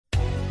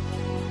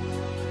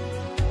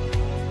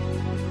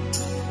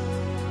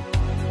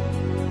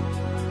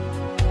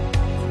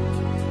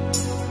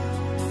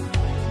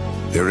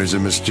There is a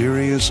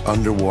mysterious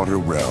underwater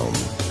realm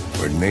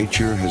where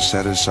nature has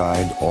set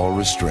aside all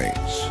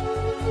restraints.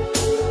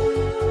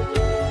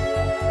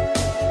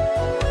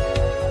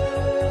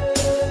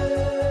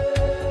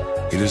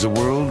 It is a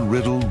world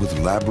riddled with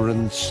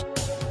labyrinths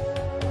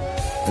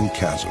and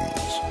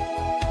chasms.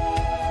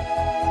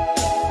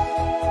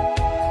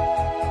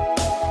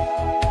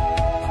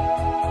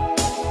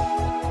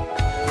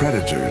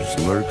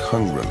 Predators lurk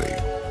hungrily,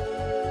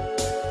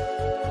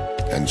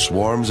 and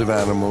swarms of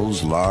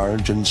animals,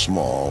 large and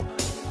small,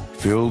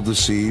 fill the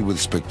sea with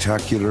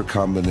spectacular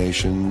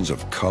combinations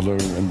of color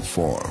and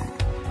form.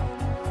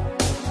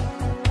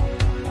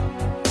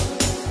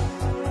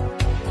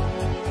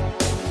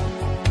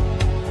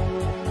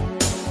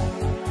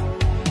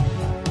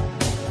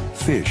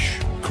 Fish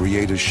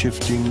create a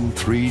shifting,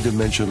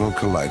 three-dimensional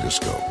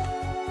kaleidoscope,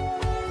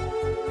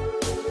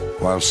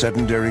 while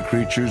sedentary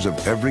creatures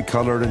of every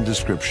color and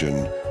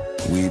description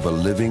weave a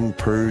living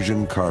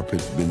Persian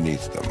carpet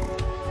beneath them.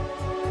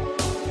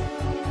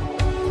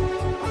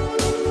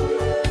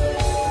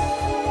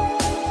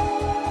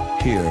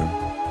 Here,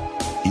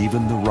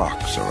 even the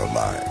rocks are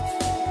alive.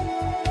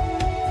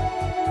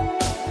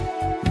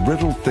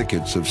 Brittle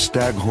thickets of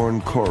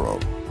staghorn coral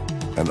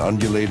and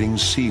undulating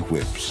sea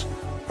whips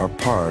are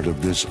part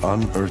of this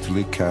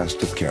unearthly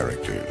cast of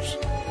characters.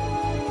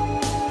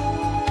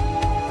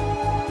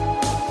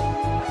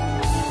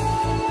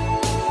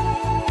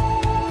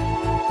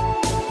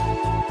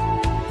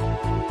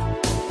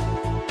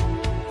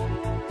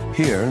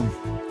 Here,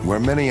 where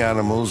many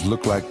animals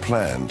look like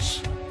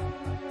plants,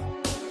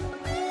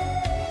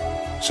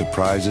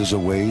 surprises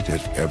await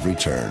at every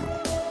turn.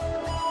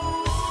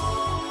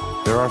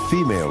 There are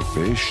female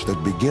fish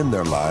that begin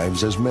their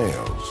lives as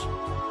males,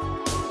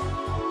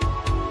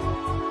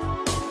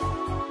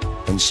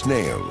 and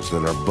snails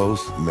that are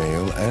both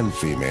male and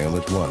female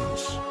at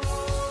once.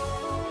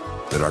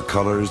 There are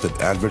colors that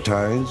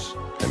advertise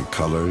and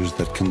colors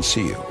that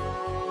conceal.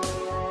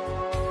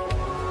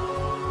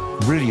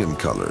 Brilliant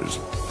colors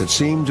that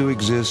seem to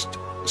exist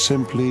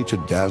simply to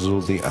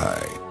dazzle the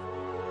eye.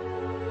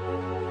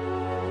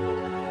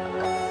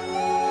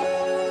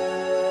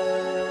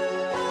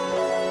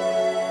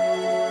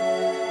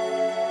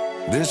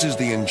 This is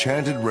the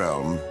enchanted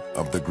realm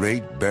of the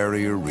Great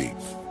Barrier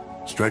Reef,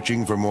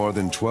 stretching for more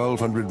than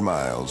 1,200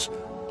 miles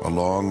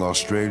along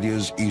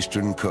Australia's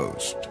eastern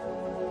coast.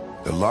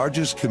 The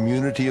largest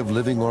community of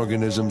living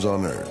organisms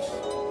on Earth.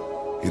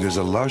 It is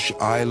a lush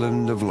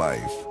island of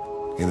life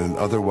in an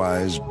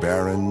otherwise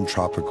barren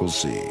tropical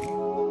sea.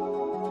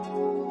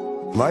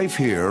 Life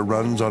here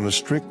runs on a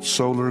strict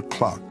solar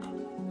clock.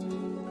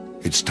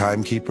 Its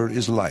timekeeper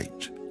is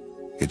light,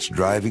 its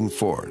driving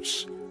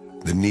force,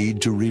 the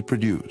need to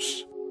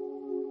reproduce,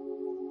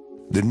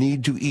 the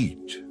need to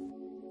eat,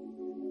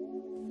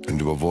 and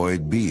to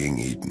avoid being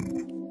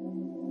eaten.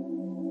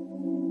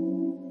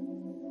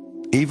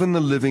 Even the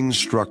living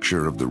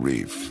structure of the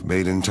reef,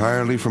 made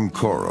entirely from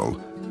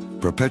coral,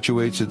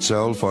 perpetuates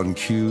itself on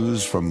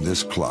cues from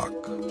this clock,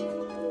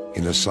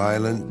 in a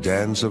silent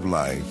dance of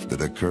life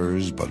that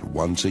occurs but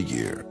once a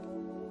year.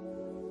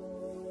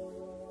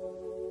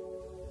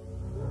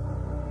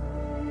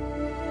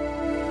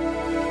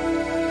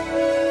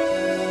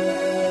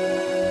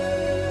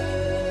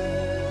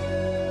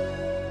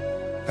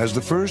 As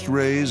the first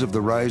rays of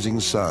the rising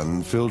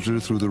sun filter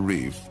through the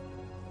reef,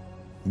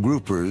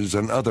 groupers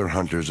and other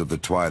hunters of the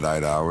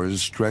twilight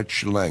hours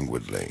stretch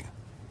languidly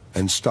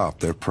and stop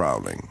their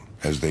prowling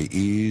as they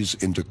ease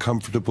into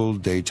comfortable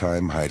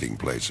daytime hiding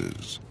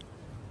places.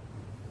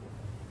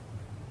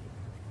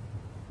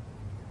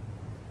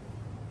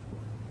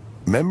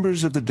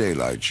 Members of the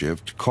daylight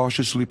shift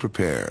cautiously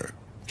prepare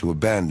to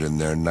abandon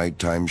their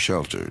nighttime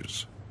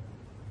shelters.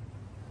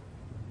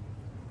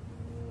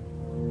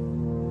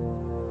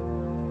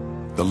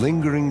 The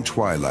lingering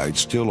twilight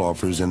still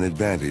offers an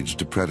advantage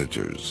to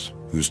predators,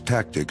 whose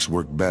tactics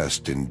work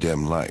best in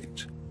dim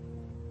light.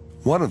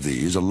 One of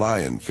these, a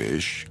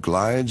lionfish,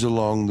 glides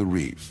along the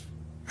reef,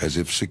 as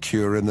if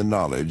secure in the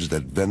knowledge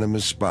that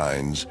venomous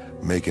spines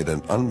make it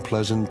an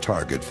unpleasant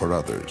target for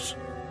others.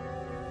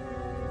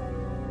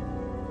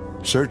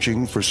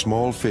 Searching for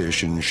small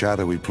fish in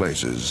shadowy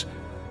places,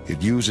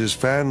 it uses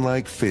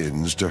fan-like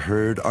fins to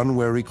herd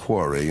unwary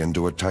quarry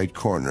into a tight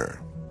corner.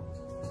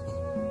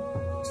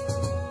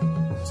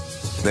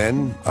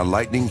 Then, a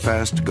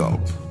lightning-fast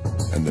gulp,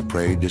 and the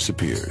prey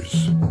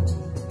disappears.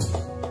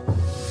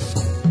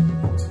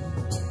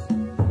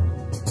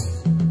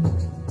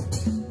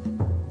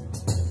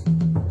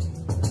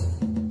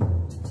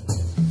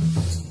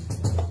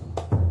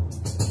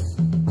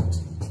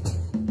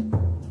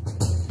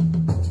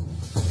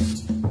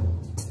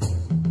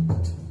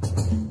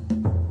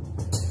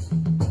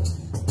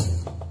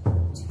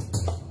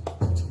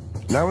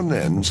 Now and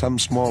then, some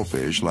small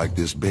fish, like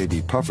this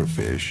baby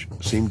pufferfish,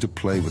 seem to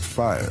play with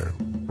fire,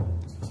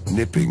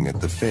 nipping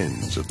at the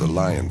fins of the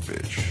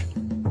lionfish.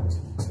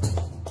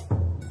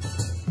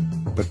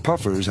 But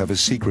puffers have a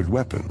secret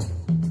weapon.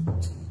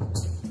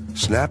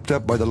 Snapped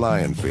up by the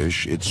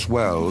lionfish, it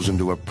swells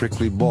into a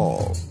prickly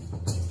ball.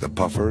 The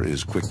puffer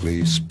is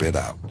quickly spit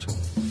out.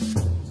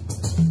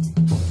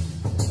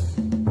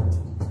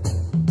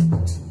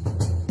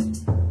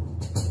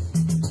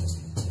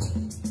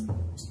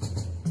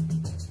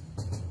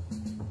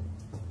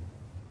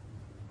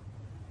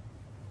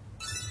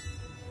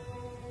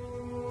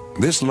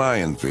 This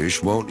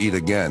lionfish won't eat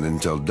again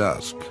until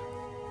dusk.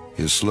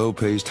 His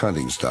slow-paced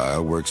hunting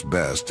style works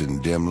best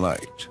in dim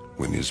light,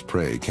 when his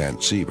prey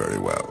can't see very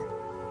well.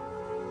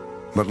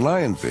 But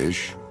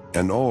lionfish,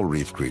 and all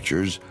reef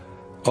creatures,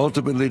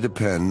 ultimately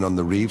depend on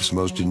the reef's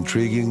most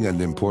intriguing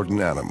and important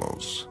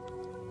animals,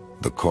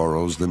 the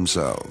corals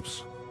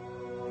themselves.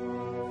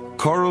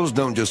 Corals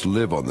don't just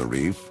live on the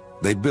reef,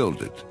 they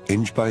build it,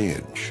 inch by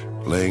inch,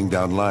 laying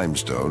down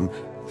limestone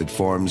that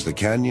forms the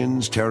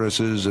canyons,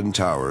 terraces, and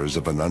towers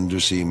of an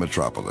undersea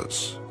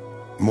metropolis.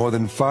 More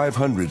than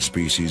 500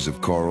 species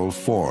of coral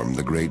form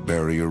the Great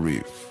Barrier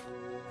Reef,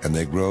 and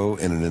they grow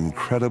in an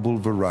incredible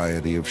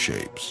variety of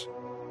shapes.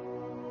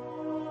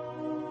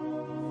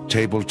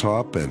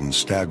 Tabletop and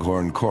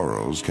staghorn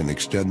corals can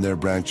extend their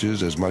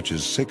branches as much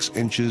as 6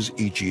 inches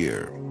each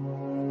year.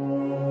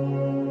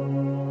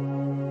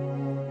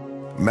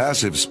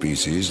 Massive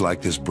species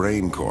like this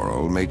brain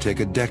coral may take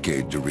a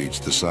decade to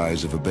reach the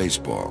size of a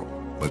baseball,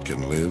 but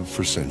can live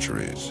for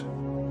centuries.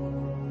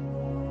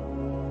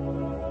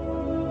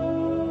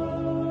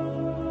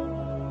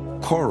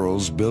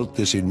 Corals built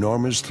this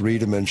enormous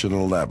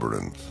three-dimensional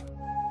labyrinth.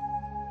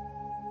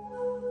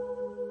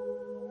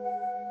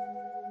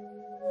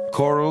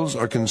 Corals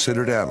are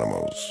considered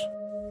animals,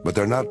 but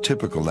they're not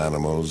typical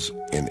animals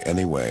in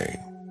any way.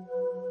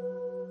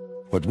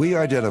 What we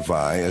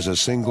identify as a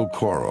single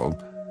coral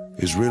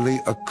is really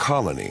a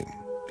colony,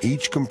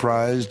 each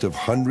comprised of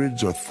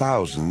hundreds or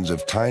thousands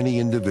of tiny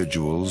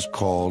individuals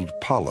called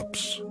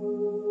polyps.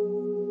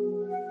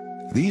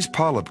 These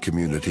polyp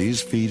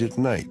communities feed at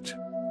night.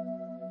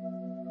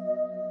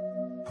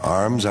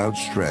 Arms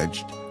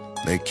outstretched,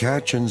 they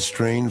catch and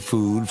strain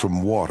food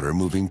from water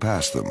moving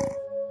past them.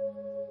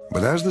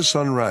 But as the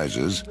sun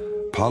rises,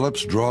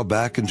 polyps draw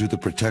back into the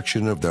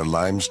protection of their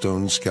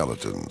limestone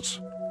skeletons.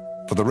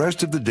 For the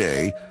rest of the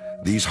day,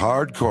 these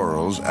hard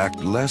corals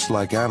act less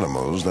like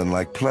animals than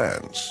like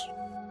plants,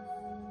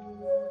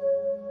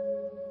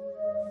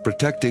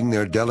 protecting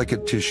their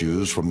delicate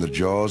tissues from the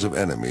jaws of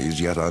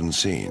enemies yet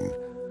unseen.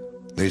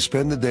 They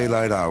spend the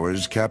daylight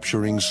hours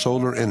capturing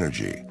solar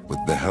energy with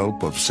the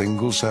help of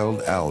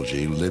single-celled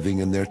algae living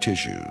in their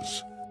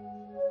tissues.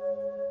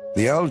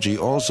 The algae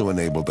also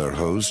enable their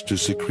hosts to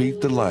secrete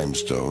the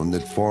limestone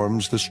that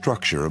forms the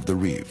structure of the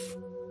reef.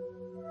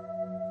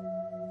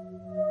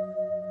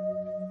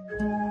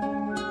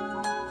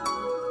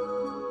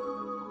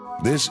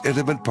 This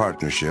intimate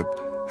partnership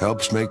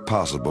helps make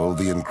possible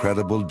the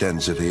incredible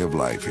density of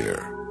life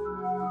here.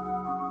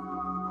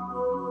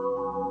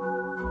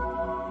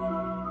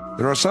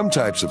 There are some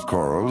types of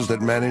corals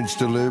that manage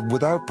to live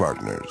without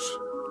partners.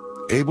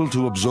 Able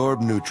to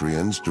absorb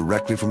nutrients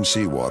directly from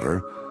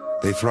seawater,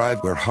 they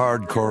thrive where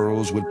hard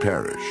corals would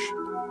perish.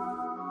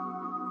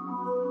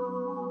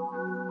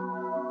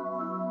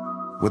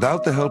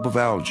 Without the help of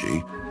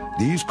algae,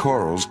 these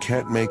corals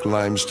can't make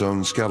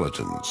limestone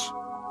skeletons,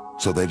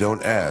 so they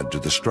don't add to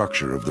the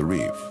structure of the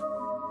reef.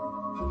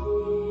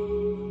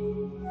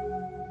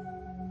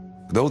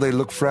 Though they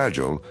look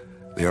fragile,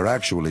 they are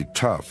actually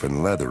tough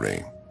and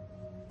leathery.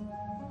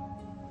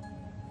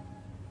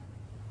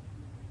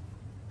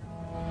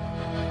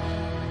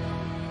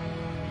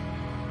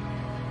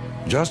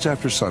 Just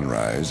after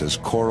sunrise, as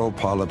coral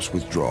polyps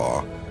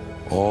withdraw,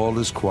 all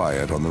is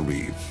quiet on the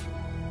reef.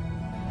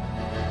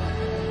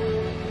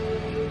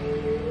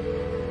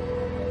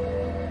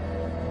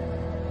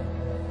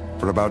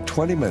 For about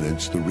 20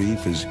 minutes, the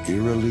reef is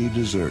eerily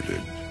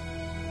deserted.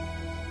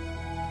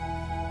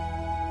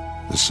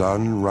 The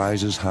sun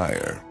rises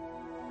higher.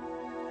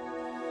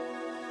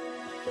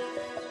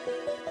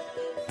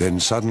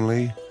 Then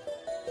suddenly,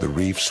 the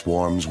reef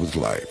swarms with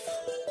life.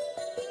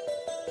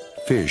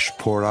 Fish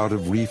pour out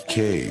of reef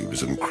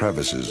caves and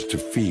crevices to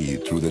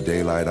feed through the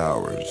daylight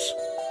hours.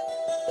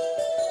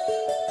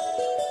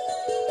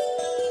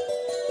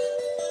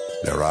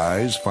 Their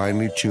eyes,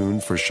 finely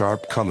tuned for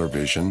sharp color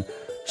vision,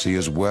 see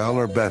as well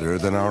or better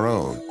than our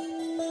own.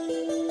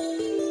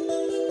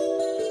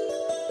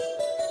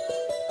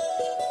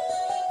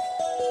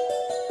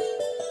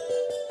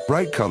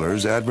 Bright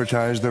colors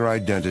advertise their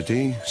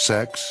identity,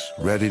 sex,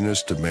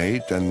 readiness to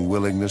mate, and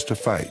willingness to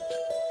fight.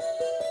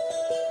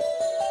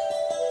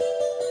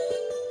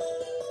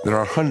 There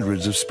are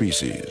hundreds of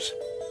species,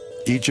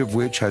 each of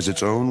which has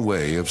its own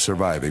way of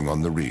surviving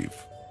on the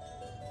reef.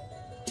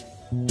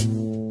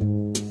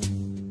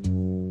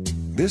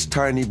 This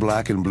tiny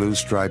black and blue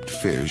striped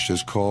fish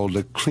is called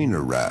a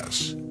cleaner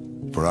wrasse,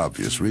 for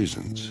obvious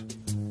reasons.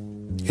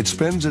 It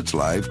spends its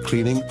life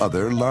cleaning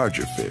other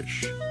larger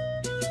fish,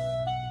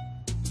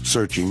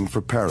 searching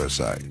for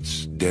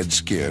parasites, dead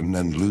skin,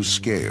 and loose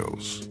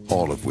scales,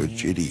 all of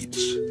which it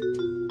eats.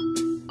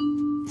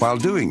 While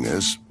doing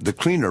this, the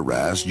cleaner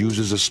wrasse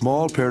uses a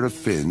small pair of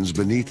fins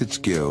beneath its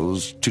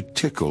gills to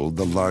tickle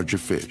the larger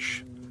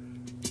fish.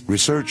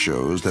 Research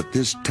shows that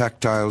this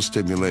tactile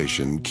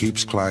stimulation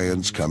keeps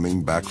clients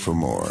coming back for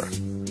more.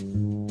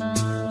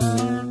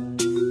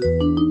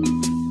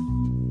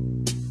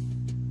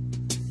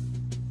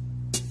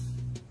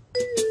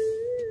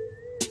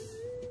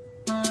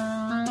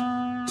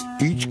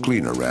 Each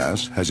cleaner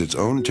wrasse has its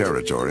own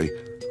territory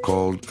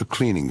called a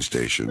cleaning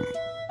station.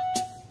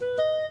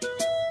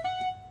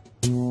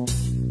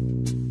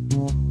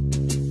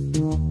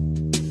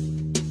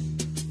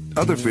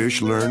 Other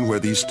fish learn where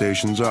these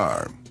stations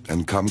are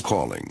and come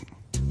calling,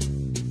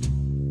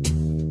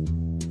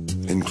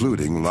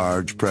 including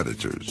large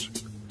predators.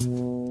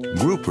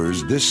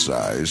 Groupers this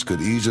size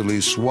could easily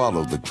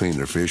swallow the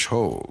cleaner fish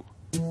whole,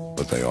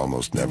 but they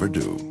almost never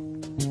do.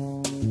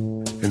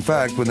 In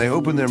fact, when they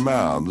open their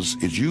mouths,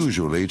 it's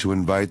usually to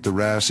invite the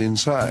wrasse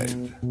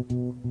inside.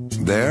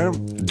 There,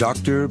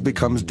 doctor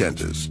becomes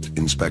dentist,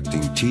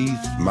 inspecting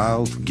teeth,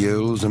 mouth,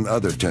 gills, and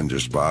other tender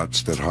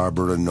spots that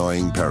harbor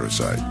annoying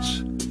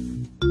parasites.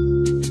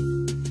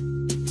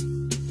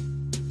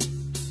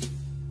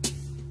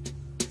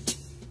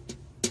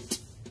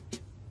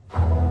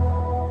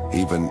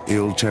 Even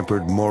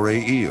ill-tempered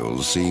moray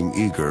eels seem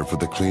eager for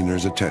the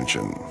cleaner's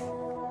attention.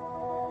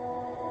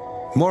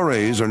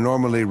 Morays are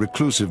normally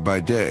reclusive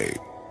by day,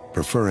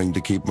 preferring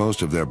to keep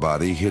most of their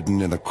body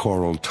hidden in a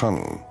coral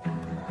tunnel.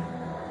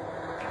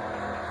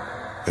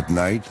 At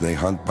night, they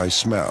hunt by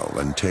smell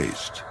and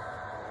taste.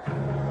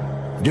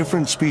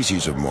 Different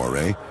species of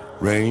moray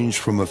range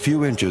from a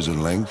few inches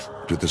in length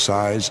to the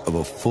size of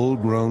a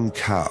full-grown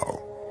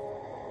cow.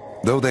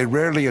 Though they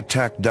rarely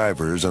attack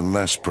divers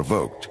unless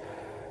provoked,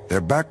 their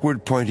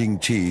backward-pointing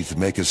teeth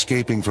make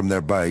escaping from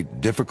their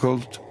bite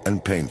difficult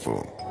and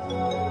painful.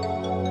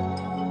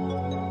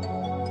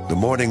 The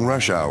morning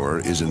rush hour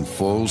is in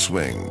full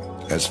swing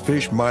as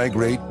fish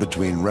migrate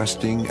between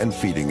resting and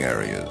feeding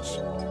areas.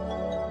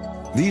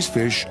 These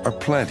fish are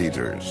plant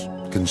eaters,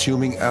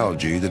 consuming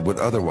algae that would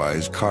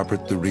otherwise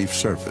carpet the reef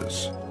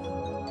surface.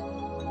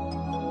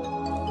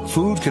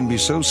 Food can be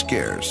so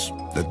scarce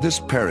that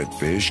this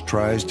parrotfish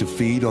tries to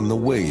feed on the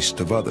waste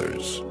of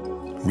others,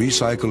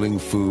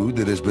 recycling food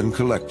that has been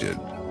collected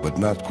but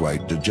not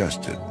quite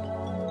digested.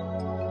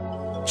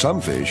 Some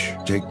fish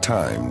take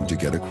time to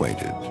get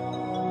acquainted.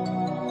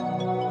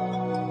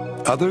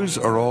 Others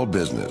are all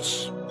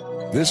business.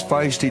 This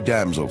feisty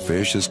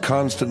damselfish is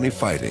constantly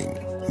fighting,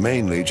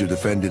 mainly to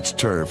defend its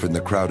turf in the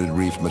crowded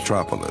reef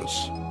metropolis.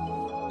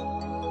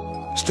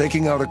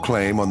 Staking out a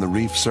claim on the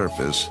reef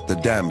surface, the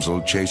damsel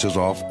chases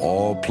off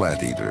all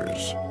plant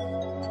eaters.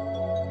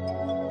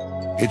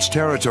 Its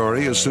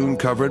territory is soon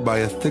covered by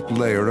a thick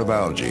layer of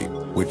algae,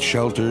 which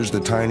shelters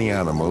the tiny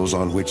animals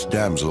on which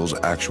damsels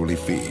actually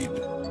feed.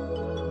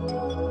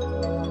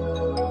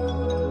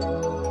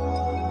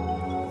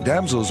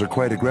 Damsels are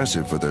quite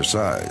aggressive for their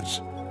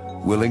size,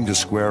 willing to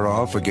square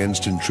off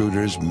against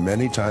intruders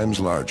many times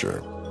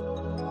larger.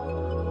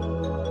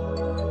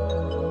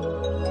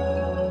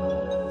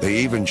 They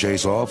even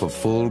chase off a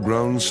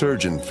full-grown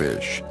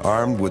surgeonfish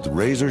armed with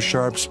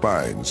razor-sharp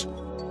spines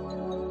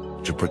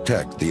to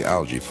protect the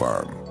algae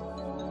farm.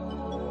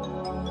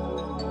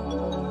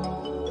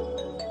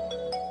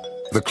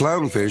 The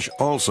clownfish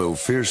also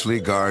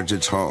fiercely guards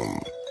its home,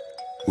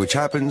 which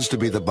happens to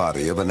be the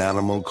body of an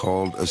animal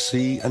called a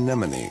sea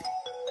anemone.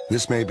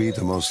 This may be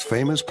the most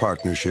famous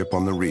partnership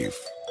on the reef.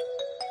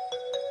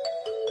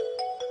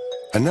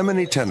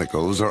 Anemone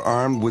tentacles are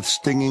armed with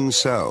stinging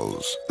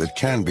cells that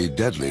can be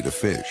deadly to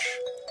fish.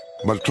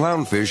 But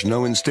clownfish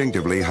know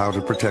instinctively how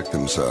to protect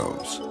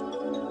themselves.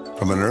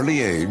 From an early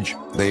age,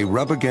 they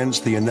rub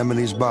against the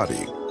anemone's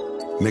body,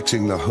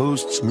 mixing the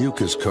host's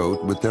mucus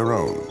coat with their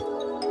own.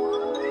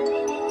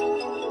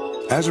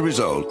 As a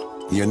result,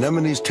 the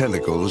anemone's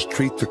tentacles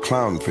treat the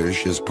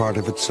clownfish as part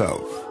of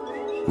itself,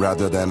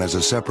 rather than as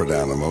a separate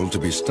animal to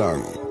be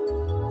stung.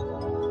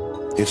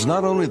 It's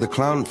not only the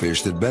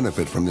clownfish that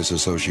benefit from this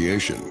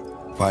association,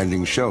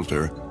 finding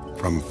shelter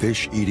from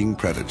fish-eating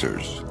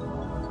predators.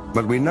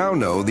 But we now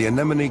know the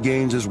anemone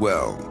gains as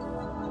well.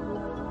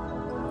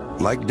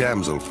 Like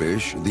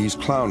damselfish, these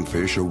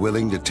clownfish are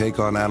willing to take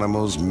on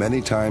animals many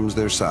times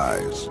their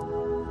size,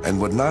 and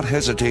would not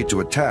hesitate to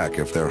attack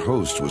if their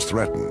host was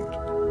threatened.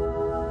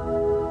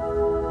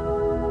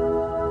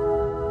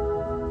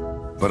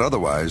 But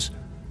otherwise,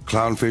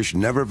 clownfish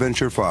never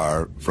venture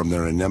far from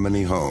their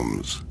anemone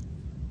homes.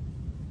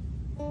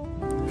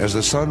 As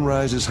the sun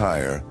rises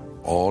higher,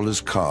 all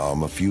is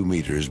calm a few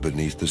meters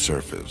beneath the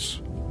surface.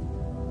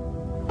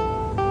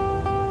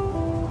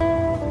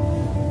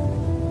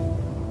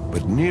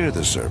 But near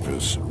the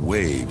surface,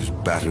 waves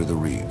batter the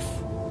reef.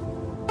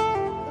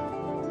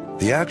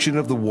 The action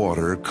of the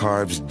water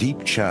carves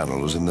deep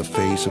channels in the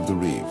face of the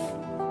reef.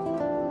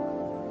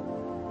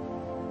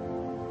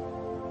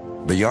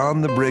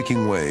 Beyond the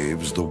breaking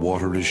waves, the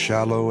water is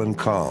shallow and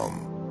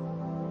calm.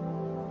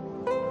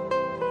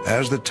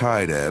 As the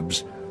tide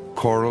ebbs,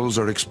 corals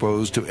are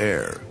exposed to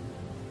air.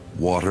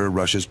 Water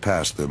rushes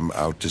past them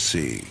out to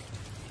sea.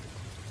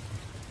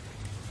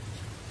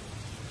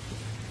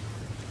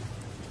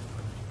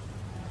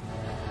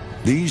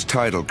 These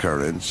tidal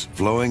currents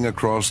flowing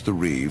across the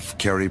reef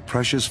carry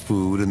precious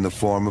food in the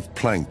form of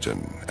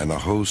plankton and a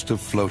host of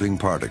floating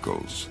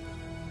particles.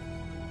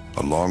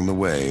 Along the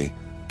way,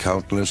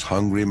 countless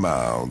hungry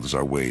mouths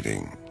are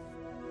waiting.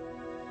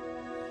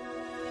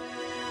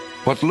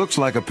 What looks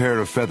like a pair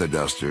of feather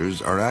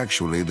dusters are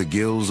actually the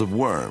gills of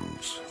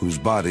worms, whose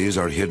bodies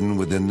are hidden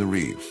within the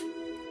reef.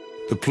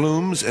 The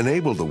plumes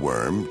enable the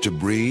worm to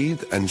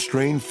breathe and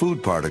strain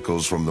food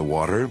particles from the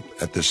water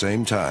at the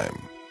same time.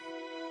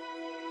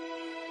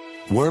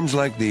 Worms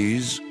like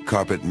these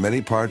carpet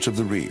many parts of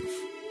the reef.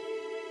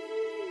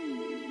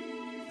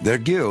 Their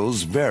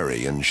gills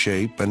vary in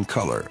shape and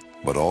color,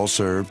 but all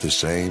serve the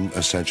same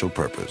essential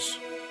purpose.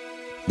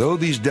 Though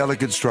these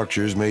delicate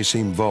structures may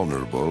seem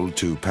vulnerable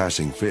to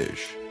passing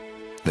fish,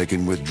 they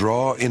can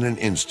withdraw in an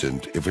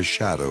instant if a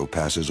shadow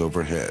passes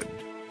overhead.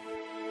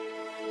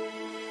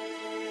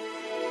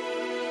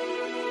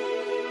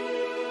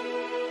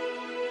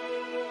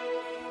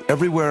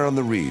 Everywhere on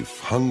the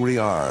reef, hungry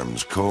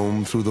arms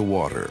comb through the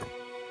water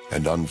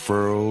and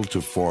unfurl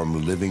to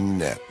form living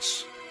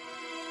nets.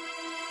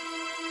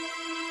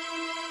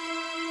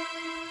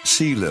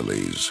 Sea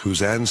lilies,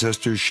 whose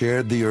ancestors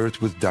shared the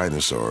earth with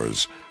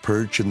dinosaurs,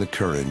 perch in the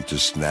current to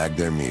snag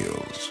their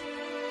meals.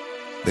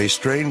 They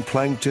strain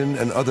plankton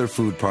and other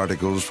food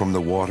particles from the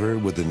water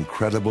with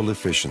incredible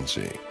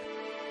efficiency.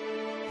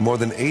 More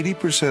than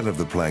 80% of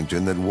the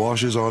plankton that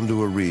washes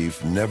onto a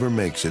reef never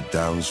makes it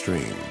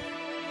downstream.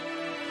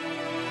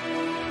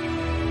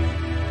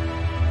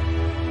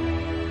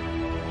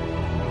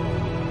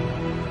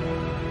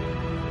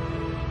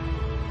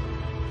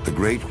 The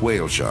great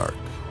whale shark,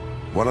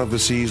 one of the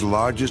sea's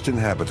largest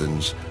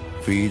inhabitants,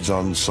 feeds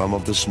on some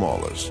of the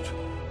smallest.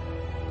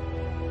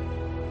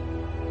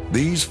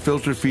 These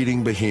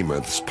filter-feeding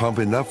behemoths pump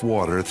enough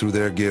water through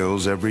their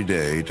gills every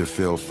day to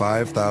fill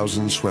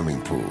 5,000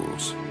 swimming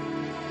pools.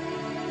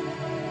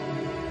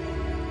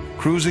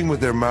 Cruising with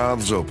their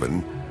mouths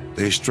open,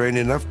 they strain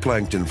enough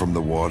plankton from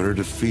the water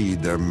to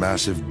feed their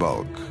massive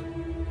bulk,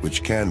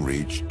 which can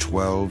reach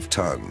 12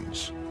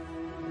 tons.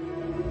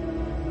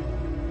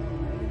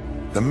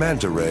 The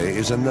manta ray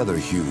is another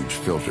huge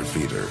filter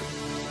feeder.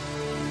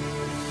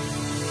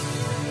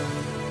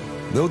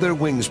 Though their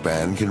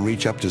wingspan can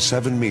reach up to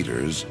 7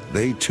 meters,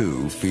 they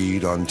too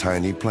feed on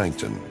tiny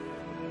plankton.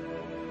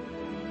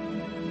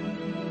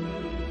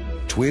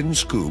 Twin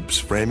scoops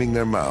framing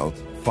their mouth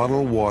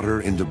funnel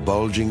water into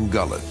bulging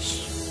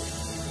gullets.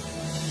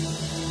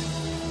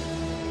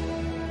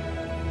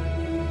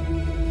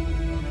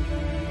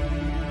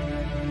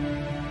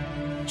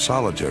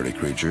 Solitary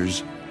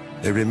creatures,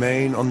 they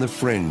remain on the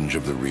fringe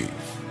of the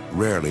reef,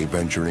 rarely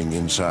venturing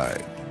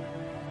inside.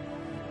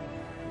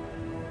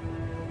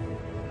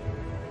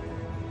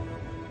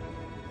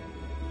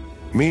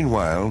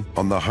 Meanwhile,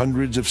 on the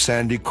hundreds of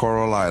sandy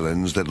coral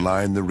islands that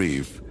line the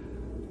reef,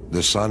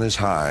 the sun is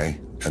high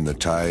and the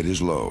tide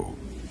is low.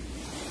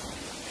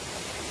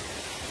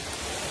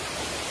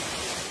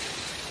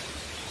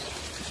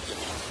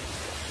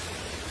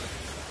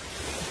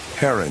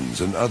 Herons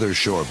and other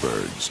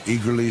shorebirds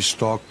eagerly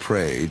stalk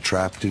prey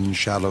trapped in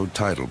shallow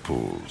tidal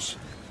pools.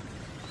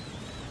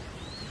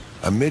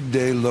 A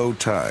midday low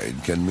tide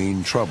can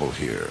mean trouble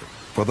here,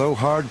 for though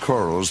hard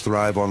corals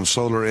thrive on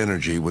solar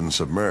energy when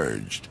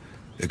submerged,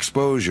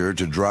 exposure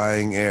to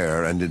drying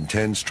air and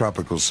intense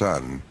tropical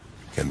sun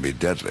can be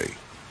deadly.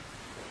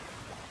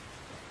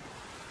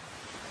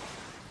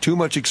 Too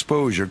much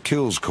exposure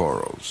kills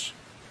corals,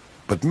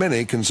 but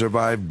many can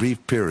survive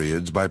brief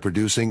periods by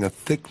producing a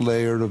thick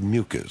layer of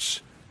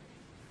mucus,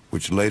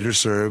 which later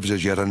serves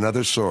as yet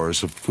another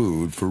source of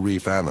food for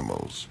reef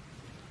animals.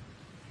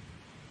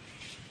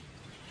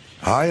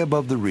 High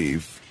above the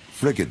reef,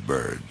 frigate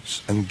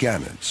birds and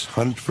gannets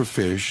hunt for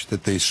fish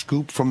that they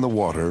scoop from the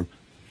water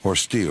or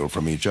steal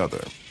from each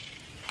other.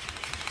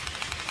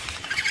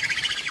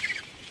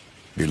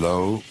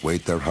 Below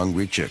wait their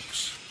hungry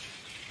chicks.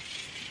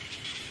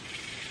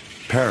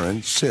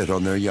 Parents sit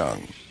on their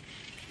young,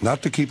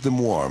 not to keep them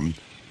warm,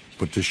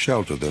 but to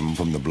shelter them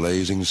from the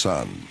blazing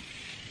sun.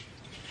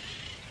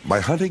 By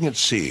hunting at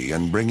sea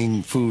and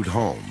bringing food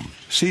home,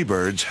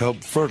 seabirds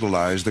help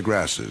fertilize the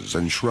grasses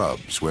and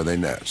shrubs where they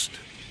nest.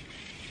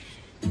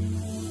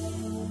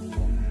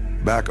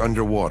 Back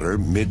underwater,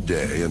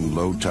 midday and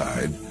low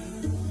tide,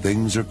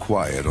 things are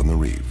quiet on the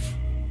reef.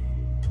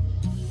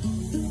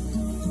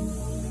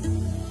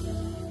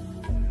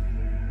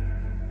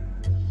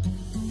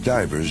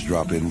 Divers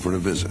drop in for a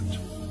visit.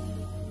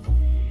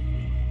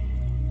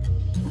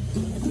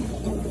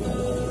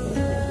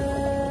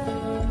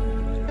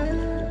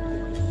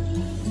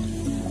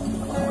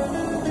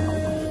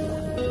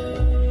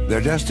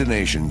 Their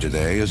destination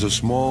today is a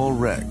small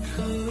wreck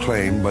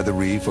claimed by the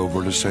reef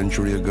over a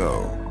century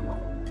ago.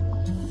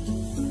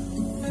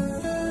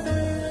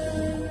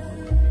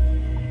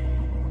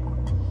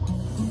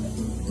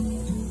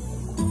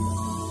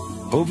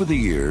 Over the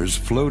years,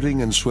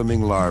 floating and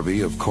swimming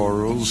larvae of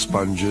corals,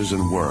 sponges,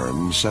 and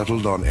worms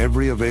settled on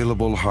every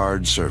available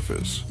hard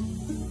surface.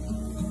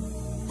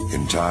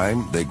 In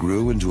time, they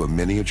grew into a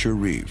miniature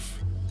reef.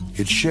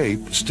 Its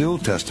shape still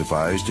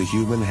testifies to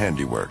human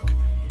handiwork,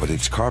 but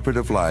its carpet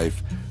of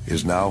life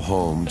is now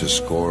home to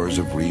scores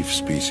of reef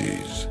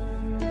species.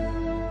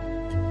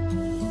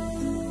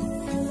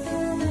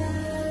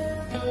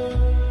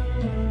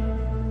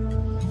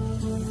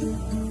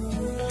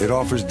 It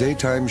offers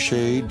daytime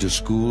shade to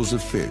schools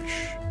of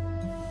fish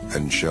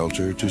and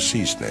shelter to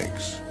sea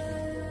snakes.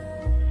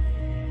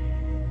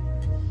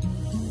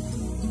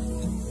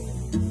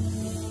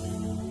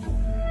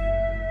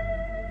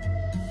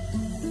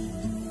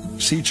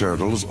 Sea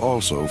turtles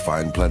also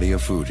find plenty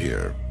of food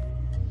here.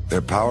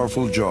 Their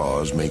powerful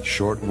jaws make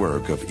short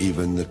work of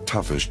even the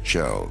toughest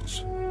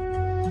shells.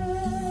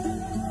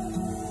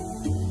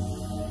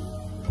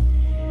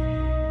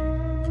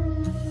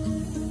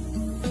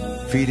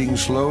 Feeding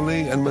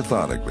slowly and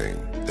methodically,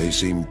 they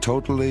seem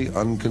totally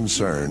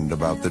unconcerned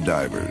about the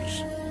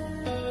divers.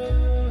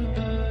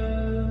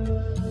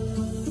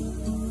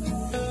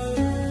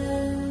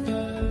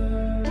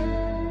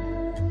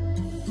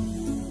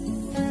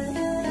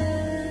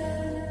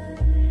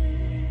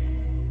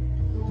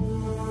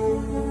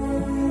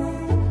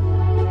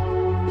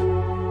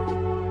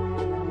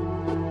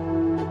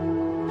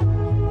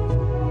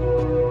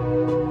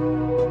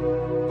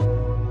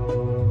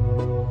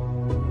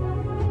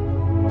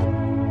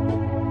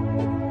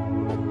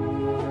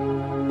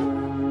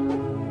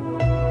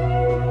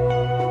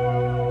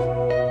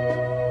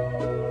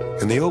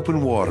 In the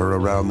open water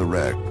around the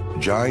wreck,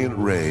 giant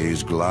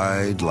rays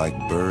glide like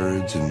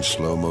birds in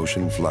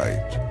slow-motion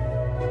flight.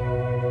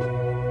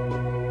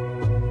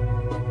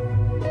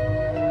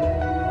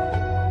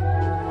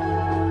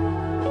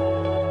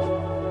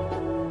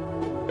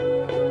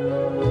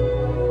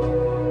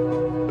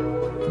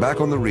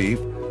 Back on the reef,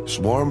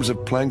 swarms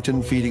of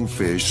plankton-feeding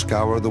fish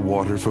scour the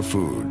water for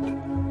food.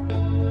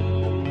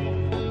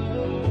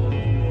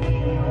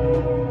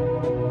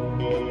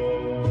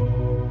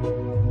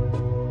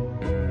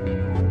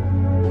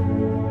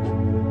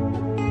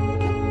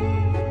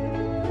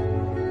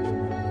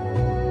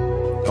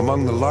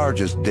 Among the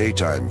largest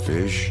daytime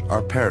fish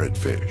are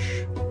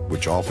parrotfish,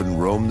 which often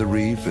roam the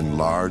reef in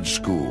large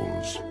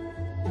schools.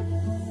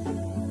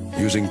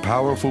 Using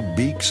powerful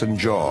beaks and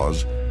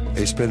jaws,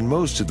 they spend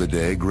most of the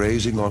day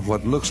grazing on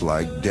what looks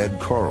like dead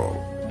coral.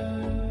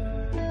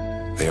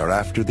 They are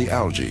after the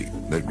algae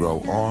that grow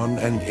on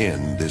and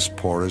in this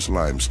porous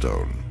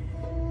limestone.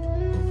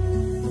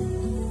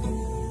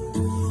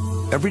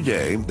 Every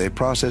day, they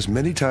process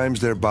many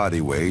times their body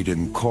weight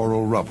in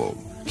coral rubble,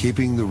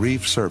 keeping the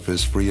reef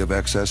surface free of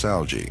excess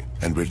algae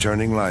and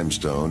returning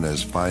limestone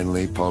as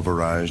finely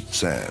pulverized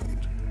sand.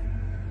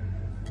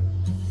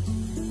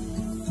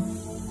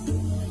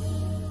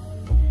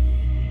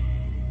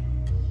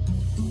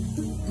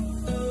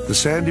 The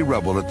sandy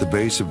rubble at the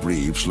base of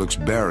reefs looks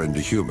barren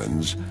to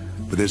humans,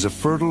 but is a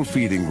fertile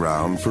feeding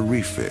ground for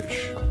reef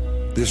fish.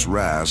 This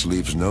wrasse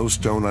leaves no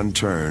stone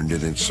unturned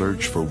in its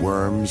search for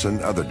worms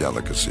and other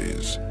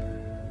delicacies.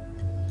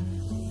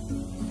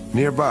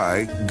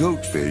 Nearby,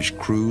 goatfish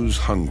cruise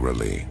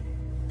hungrily.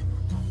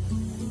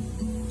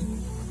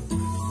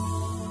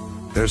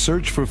 Their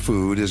search for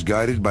food is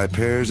guided by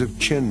pairs of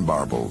chin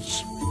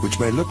barbels, which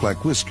may look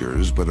like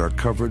whiskers but are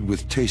covered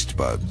with taste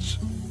buds.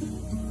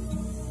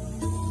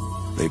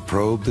 They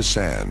probe the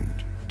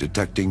sand,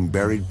 detecting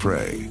buried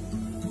prey.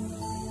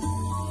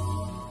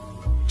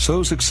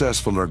 So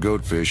successful are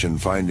goatfish in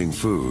finding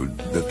food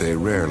that they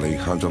rarely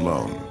hunt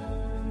alone.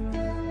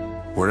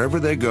 Wherever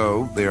they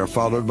go, they are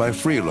followed by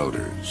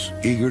freeloaders,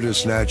 eager to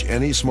snatch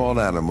any small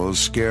animals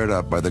scared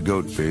up by the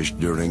goatfish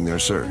during their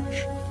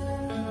search.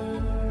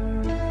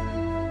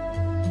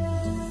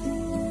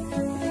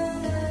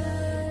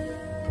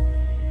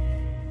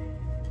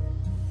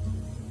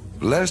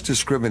 Less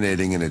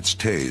discriminating in its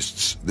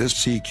tastes, this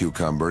sea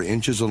cucumber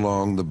inches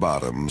along the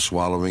bottom,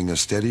 swallowing a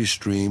steady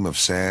stream of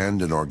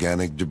sand and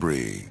organic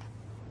debris.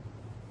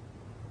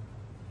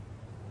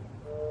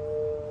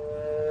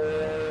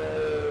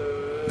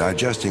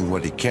 Digesting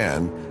what he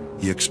can,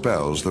 he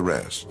expels the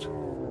rest.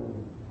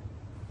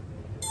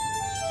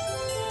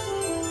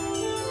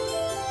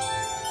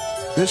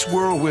 This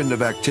whirlwind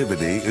of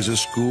activity is a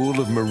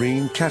school of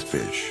marine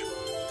catfish.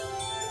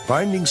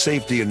 Finding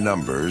safety in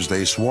numbers,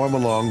 they swarm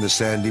along the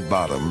sandy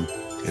bottom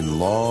in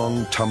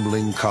long,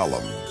 tumbling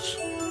columns.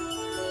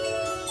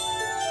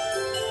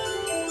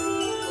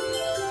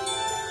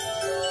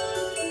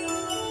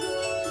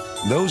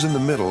 Those in the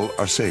middle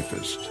are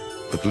safest,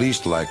 but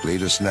least likely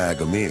to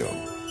snag a meal.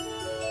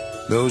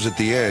 Those at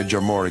the edge are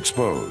more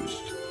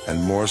exposed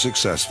and more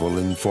successful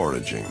in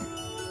foraging.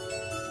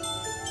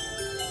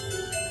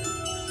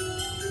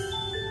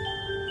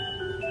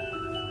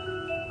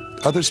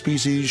 Other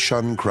species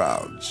shun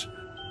crowds.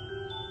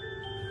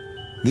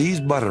 These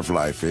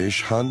butterfly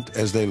fish hunt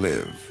as they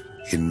live,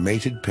 in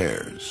mated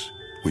pairs,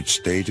 which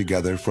stay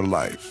together for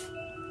life.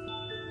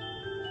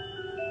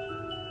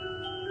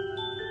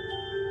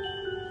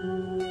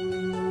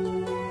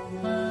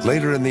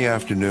 Later in the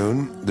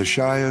afternoon, the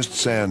shyest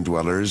sand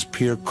dwellers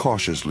peer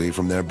cautiously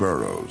from their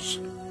burrows.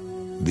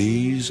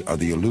 These are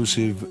the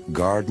elusive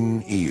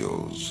garden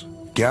eels.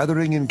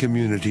 Gathering in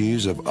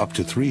communities of up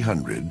to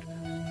 300,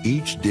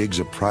 each digs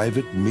a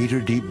private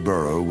meter-deep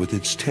burrow with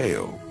its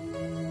tail.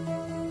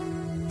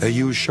 They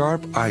use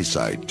sharp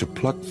eyesight to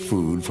pluck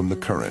food from the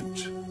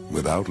current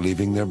without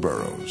leaving their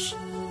burrows.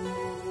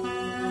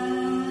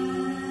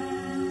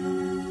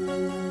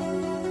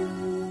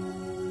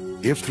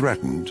 If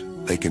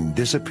threatened, they can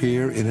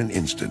disappear in an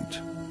instant.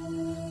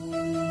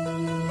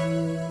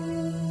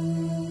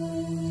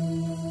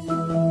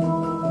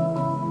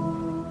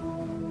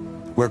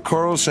 Where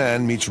coral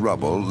sand meets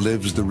rubble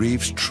lives the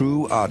reef's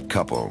true odd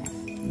couple,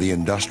 the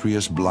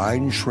industrious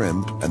blind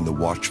shrimp and the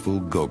watchful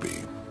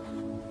goby.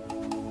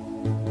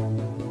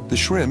 The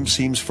shrimp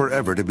seems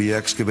forever to be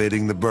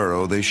excavating the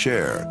burrow they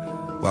share,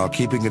 while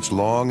keeping its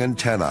long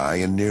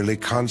antennae in nearly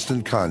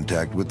constant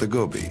contact with the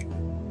goby.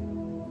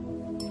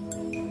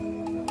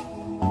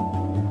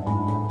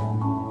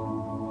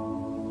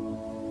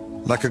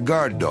 Like a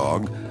guard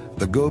dog,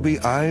 the goby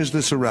eyes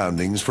the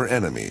surroundings for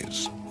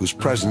enemies, whose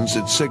presence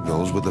it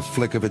signals with a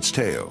flick of its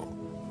tail.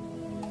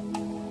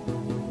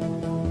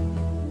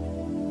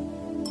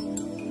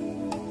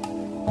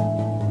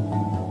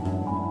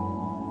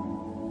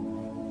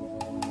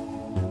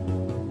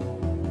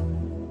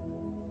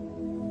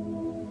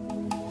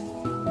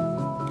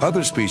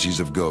 Other species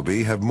of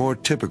goby have more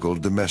typical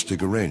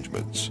domestic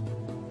arrangements.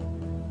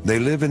 They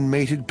live in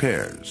mated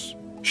pairs,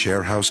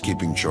 share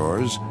housekeeping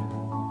chores,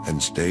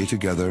 and stay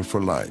together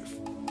for life.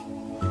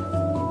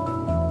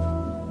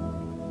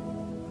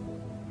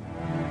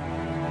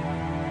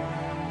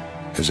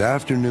 As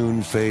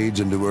afternoon fades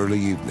into early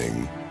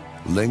evening,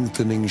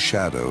 lengthening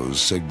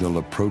shadows signal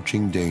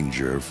approaching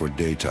danger for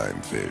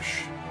daytime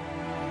fish.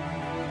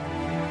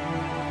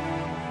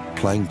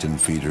 Plankton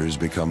feeders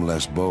become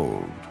less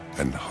bold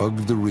and hug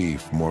the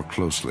reef more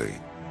closely.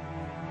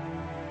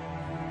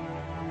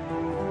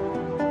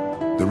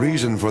 The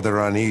reason for their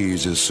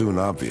unease is soon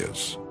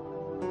obvious,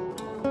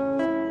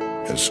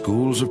 as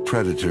schools of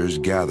predators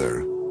gather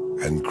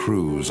and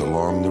cruise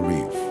along the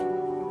reef.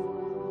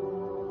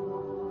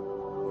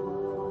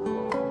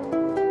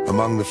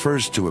 Among the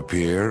first to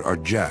appear are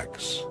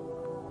jacks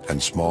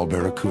and small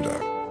barracuda.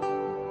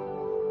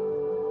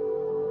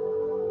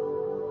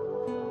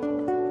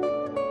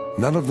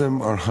 None of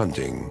them are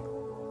hunting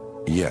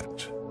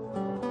yet.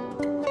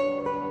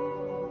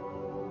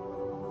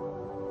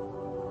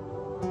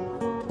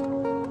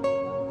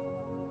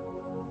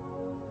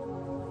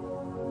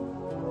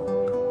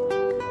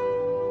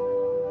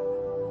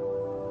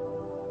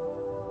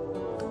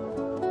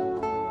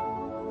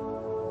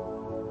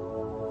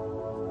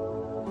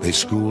 They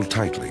school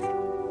tightly,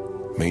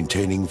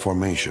 maintaining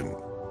formation.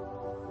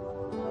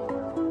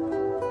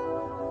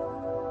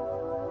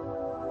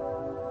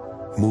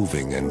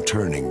 Moving and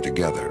turning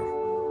together.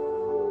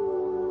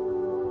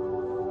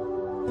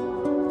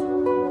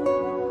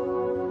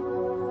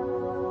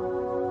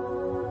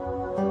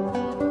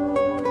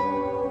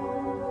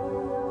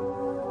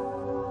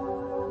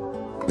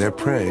 Their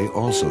prey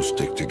also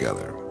stick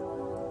together.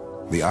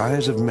 The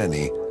eyes of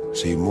many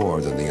see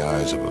more than the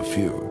eyes of a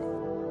few.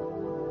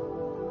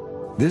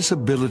 This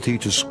ability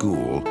to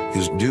school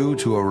is due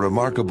to a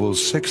remarkable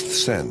sixth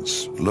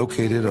sense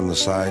located on the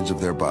sides of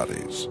their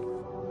bodies.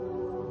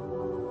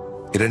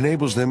 It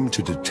enables them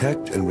to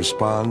detect and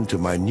respond to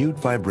minute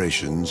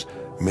vibrations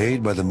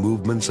made by the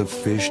movements of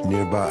fish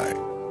nearby.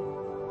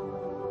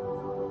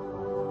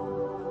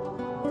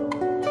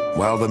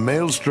 While the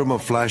maelstrom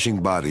of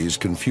flashing bodies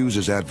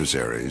confuses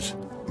adversaries,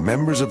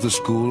 members of the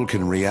school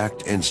can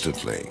react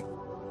instantly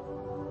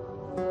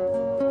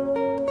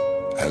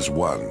as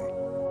one.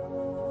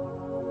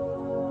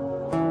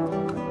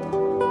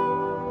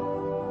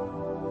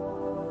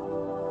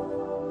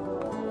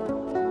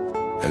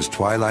 As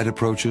twilight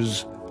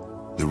approaches,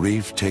 the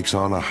reef takes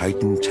on a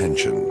heightened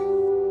tension.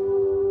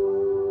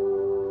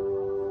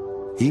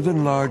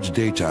 Even large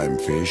daytime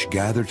fish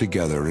gather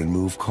together and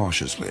move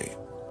cautiously.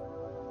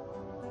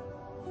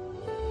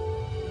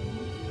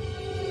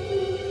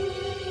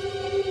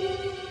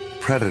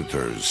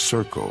 Predators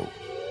circle,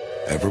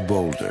 ever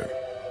bolder,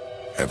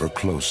 ever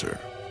closer.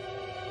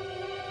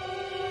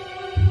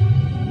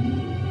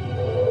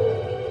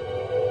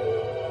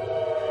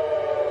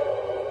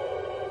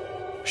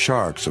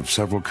 Sharks of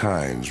several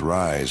kinds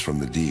rise from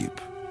the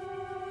deep.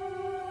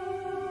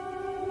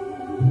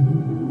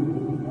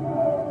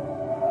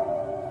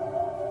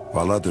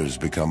 While others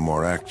become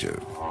more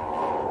active.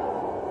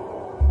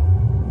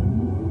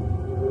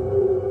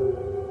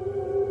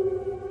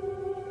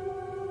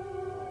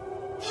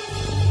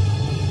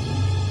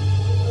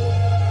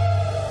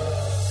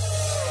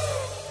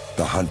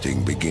 The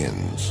hunting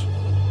begins.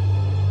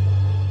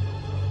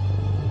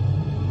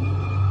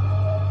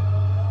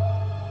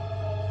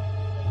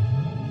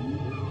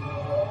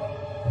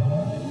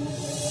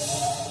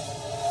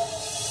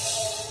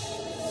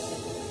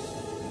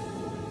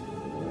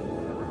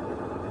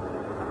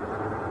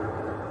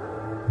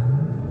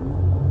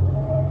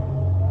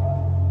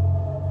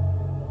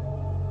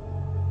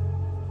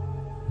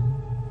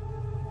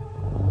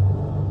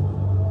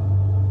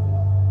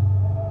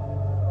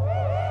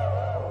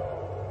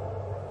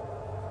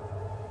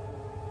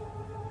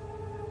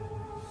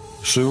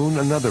 Soon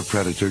another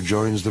predator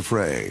joins the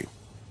fray.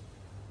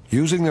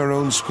 Using their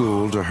own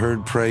school to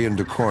herd prey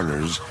into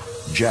corners,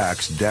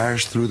 jacks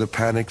dash through the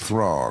panicked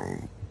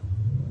throng.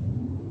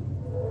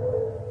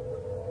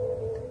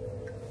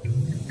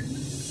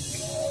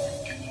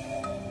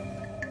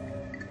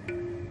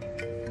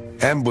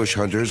 Ambush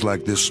hunters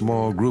like this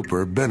small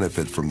grouper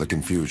benefit from the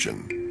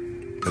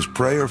confusion. As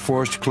prey are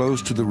forced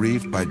close to the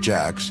reef by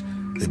jacks,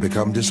 they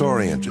become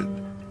disoriented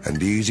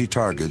and easy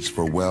targets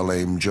for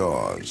well-aimed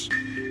jaws.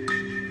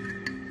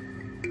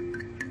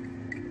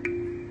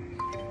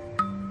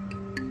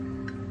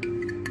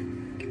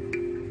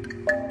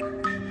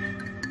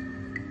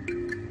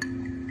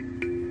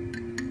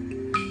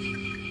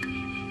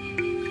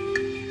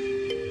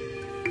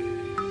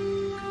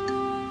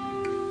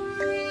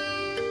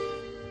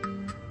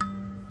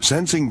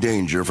 Sensing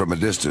danger from a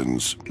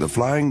distance, the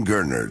flying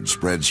gurnard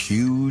spreads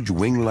huge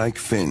wing-like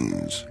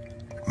fins,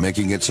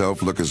 making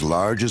itself look as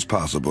large as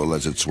possible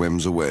as it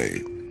swims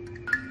away.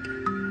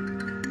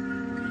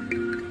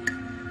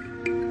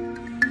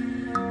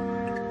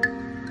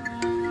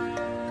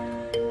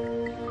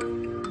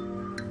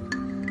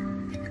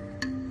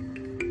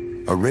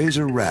 A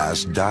razor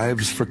wrasse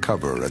dives for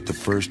cover at the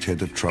first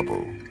hint of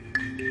trouble.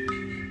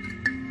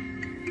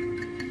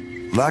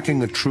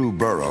 Lacking a true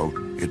burrow,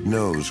 it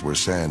knows where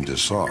sand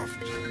is soft.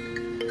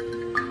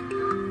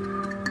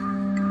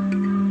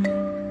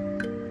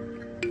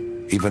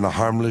 Even a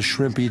harmless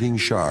shrimp-eating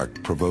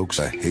shark provokes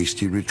a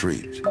hasty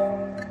retreat.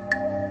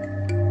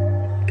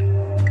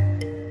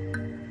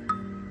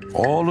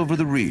 All over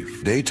the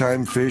reef,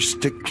 daytime fish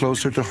stick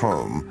closer to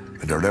home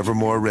and are ever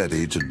more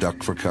ready to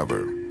duck for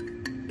cover.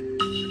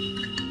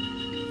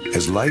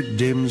 As light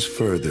dims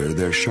further,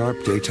 their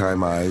sharp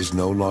daytime eyes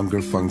no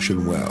longer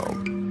function well.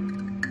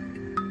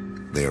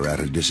 They are at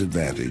a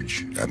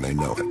disadvantage, and they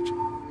know it.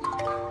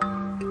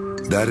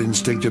 That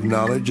instinctive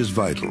knowledge is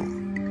vital.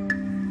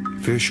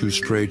 Fish who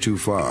stray too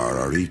far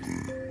are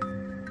eaten.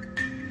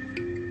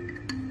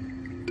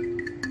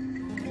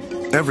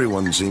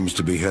 Everyone seems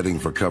to be heading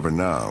for cover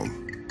now.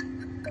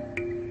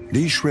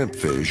 These shrimp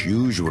fish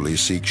usually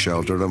seek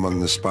shelter among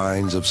the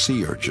spines of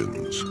sea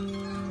urchins.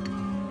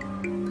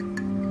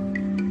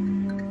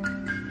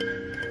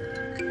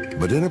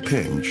 But in a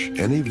pinch,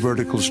 any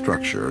vertical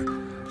structure,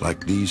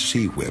 like these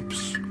sea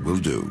whips, will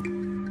do.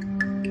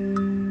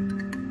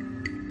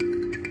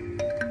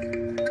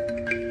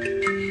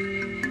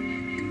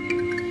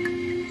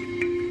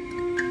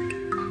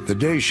 The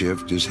day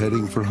shift is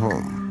heading for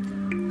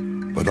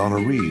home, but on a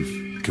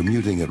reef,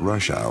 commuting at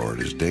rush hour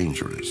is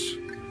dangerous.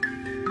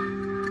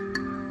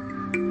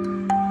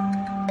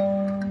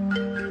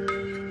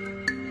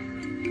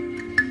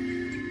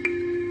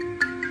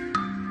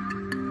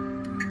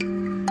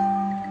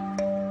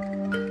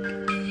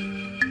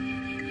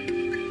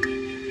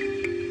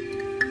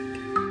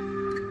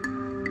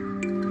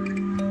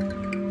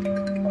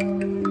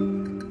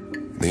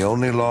 The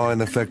only law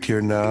in effect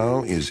here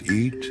now is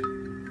eat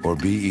or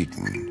be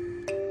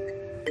eaten,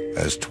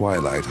 as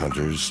twilight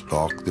hunters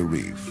stalk the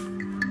reef.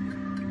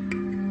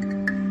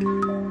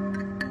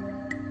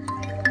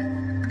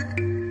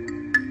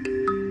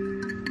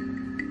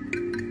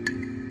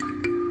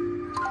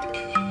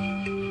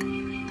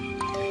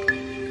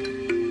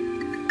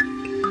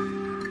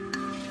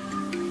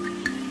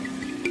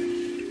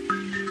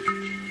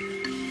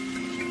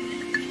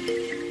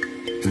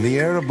 In the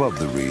air above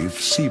the reef,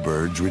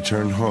 seabirds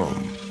return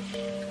home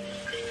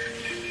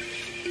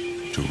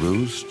to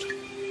roost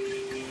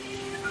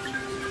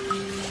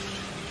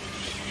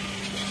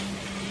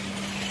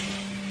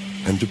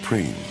and to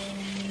preen.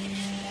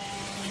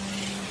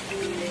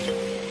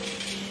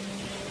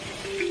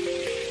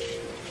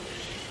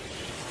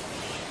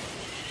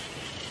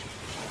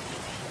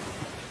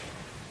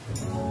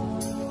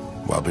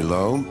 While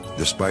below,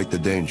 despite the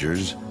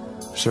dangers,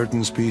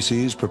 certain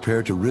species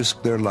prepare to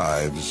risk their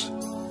lives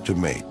to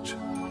mate.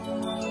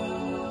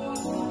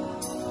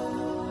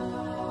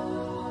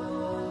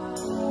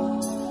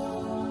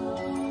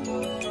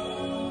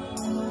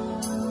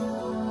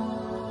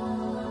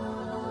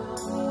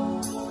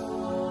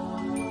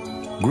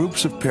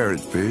 Groups of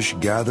parrotfish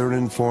gather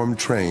and form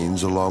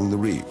trains along the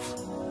reef.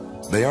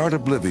 They aren't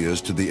oblivious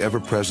to the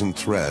ever-present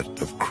threat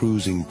of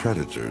cruising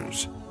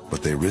predators,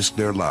 but they risk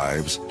their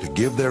lives to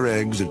give their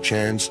eggs a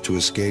chance to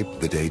escape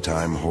the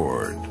daytime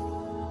horde.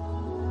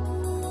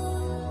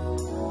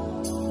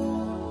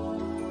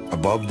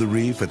 Above the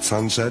reef at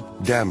sunset,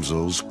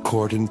 damsels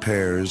court in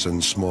pairs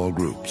and small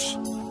groups,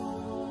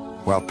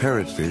 while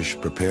parrotfish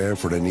prepare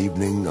for an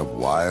evening of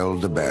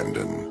wild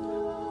abandon.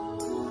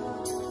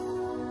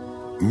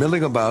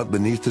 Milling about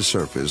beneath the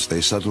surface, they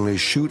suddenly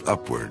shoot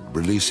upward,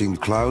 releasing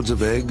clouds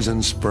of eggs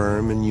and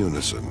sperm in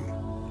unison.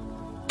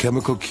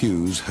 Chemical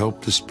cues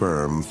help the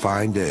sperm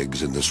find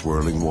eggs in the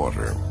swirling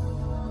water.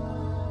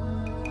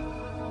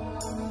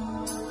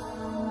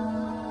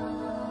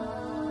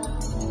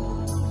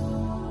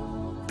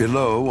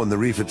 Below, on the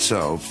reef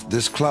itself,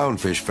 this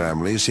clownfish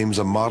family seems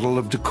a model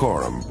of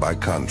decorum by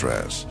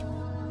contrast.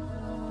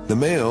 The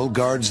male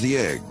guards the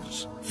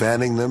eggs,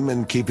 fanning them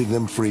and keeping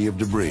them free of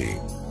debris.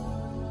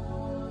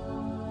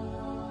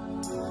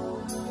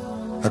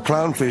 A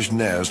clownfish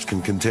nest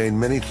can contain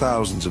many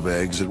thousands of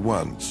eggs at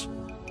once,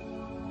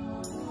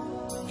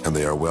 and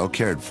they are well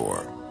cared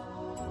for.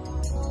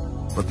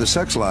 But the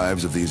sex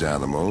lives of these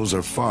animals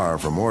are far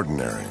from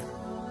ordinary.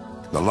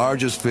 The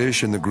largest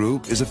fish in the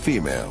group is a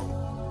female.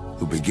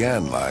 who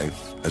began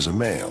life as a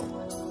male.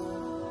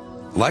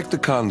 Like the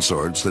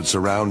consorts that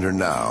surround her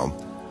now,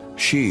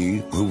 she,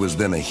 who was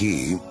then a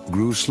he,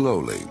 grew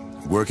slowly,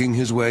 working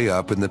his way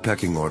up in the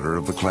pecking order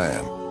of the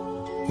clan.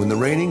 When the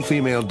reigning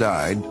female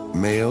died,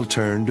 male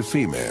turned to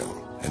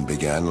female and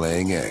began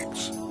laying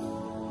eggs.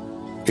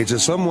 It's a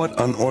somewhat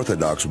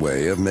unorthodox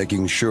way of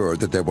making sure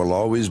that there will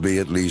always be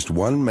at least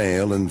one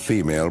male and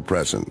female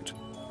present,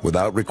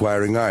 without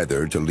requiring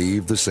either to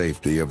leave the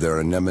safety of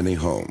their anemone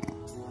home.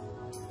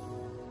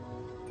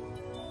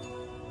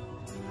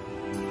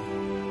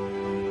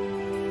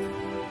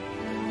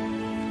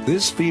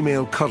 This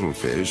female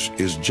cuttlefish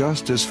is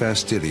just as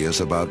fastidious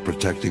about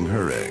protecting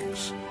her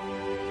eggs.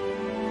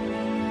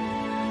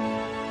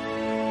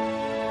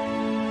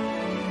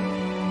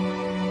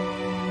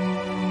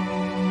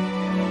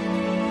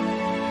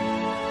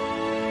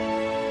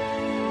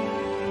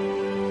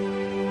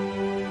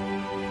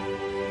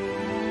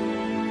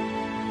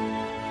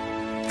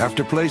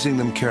 After placing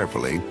them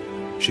carefully,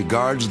 she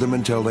guards them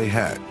until they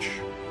hatch.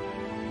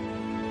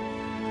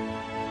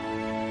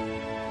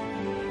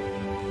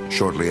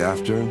 Shortly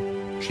after,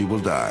 she will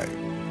die.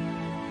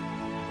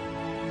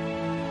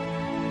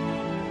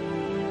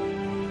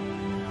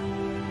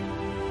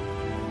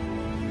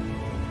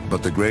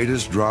 But the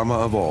greatest drama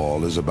of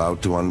all is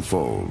about to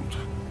unfold.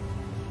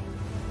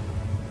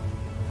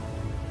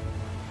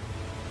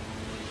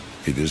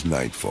 It is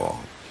nightfall.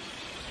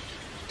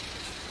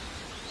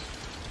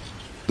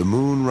 The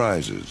moon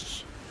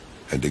rises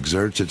and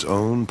exerts its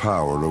own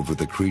power over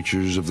the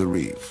creatures of the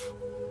reef.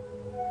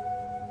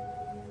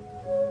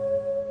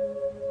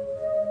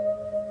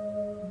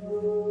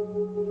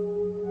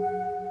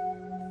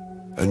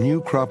 A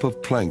new crop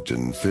of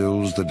plankton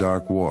fills the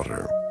dark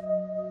water,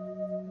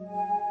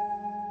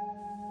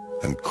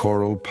 and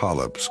coral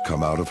polyps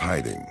come out of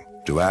hiding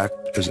to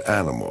act as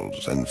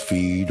animals and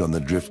feed on the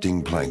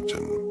drifting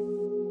plankton.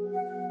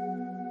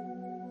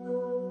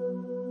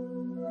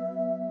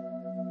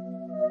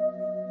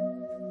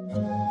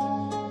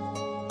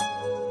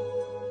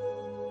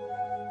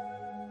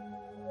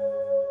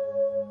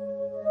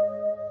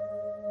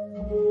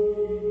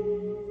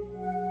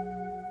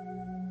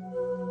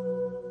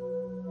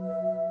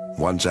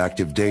 Once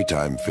active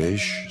daytime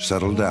fish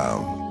settle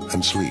down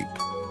and sleep.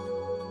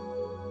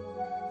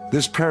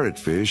 This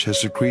parrotfish has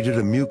secreted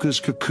a mucus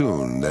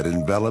cocoon that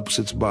envelops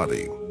its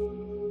body.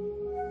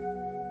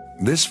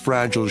 This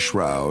fragile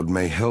shroud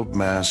may help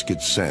mask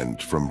its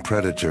scent from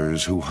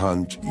predators who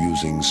hunt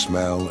using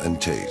smell and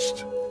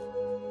taste.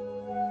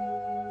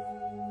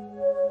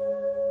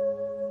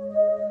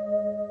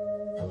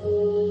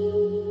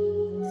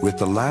 With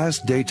the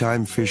last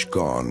daytime fish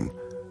gone,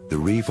 the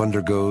reef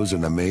undergoes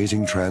an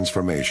amazing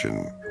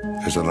transformation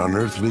as an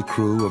unearthly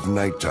crew of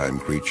nighttime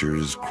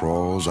creatures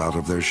crawls out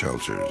of their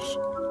shelters.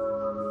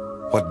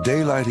 What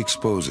daylight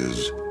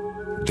exposes,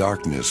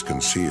 darkness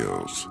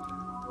conceals,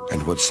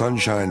 and what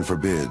sunshine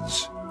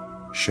forbids,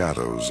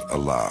 shadows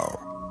allow.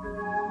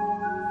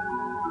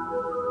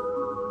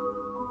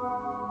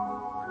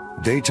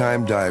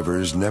 Daytime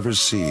divers never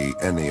see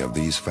any of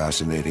these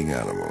fascinating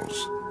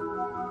animals.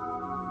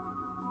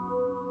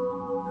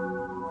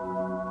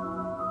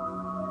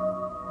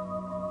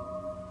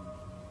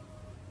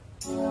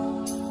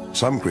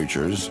 Some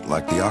creatures,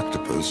 like the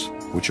octopus,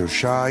 which are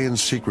shy and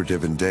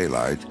secretive in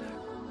daylight,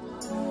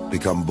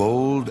 become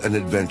bold and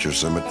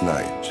adventuresome at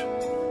night.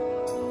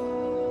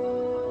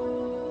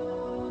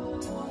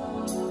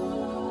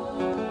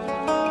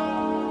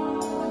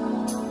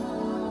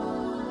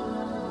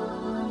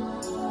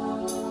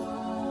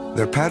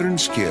 Their patterned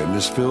skin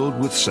is filled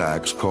with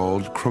sacs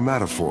called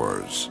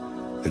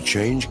chromatophores that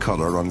change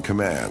color on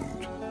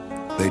command.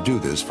 They do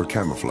this for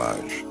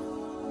camouflage.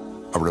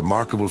 A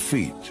remarkable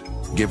feat,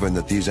 given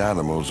that these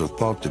animals are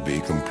thought to be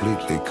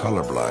completely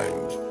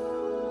colorblind.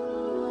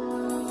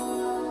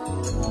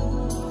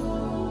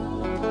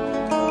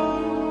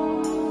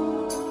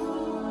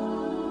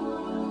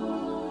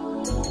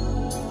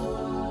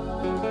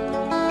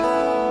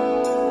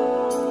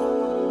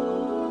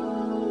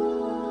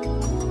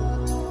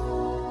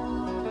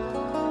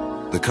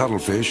 The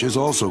cuttlefish is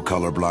also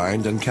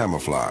colorblind and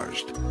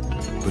camouflaged,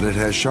 but it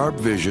has sharp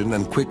vision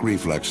and quick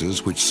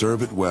reflexes which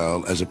serve it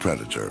well as a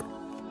predator.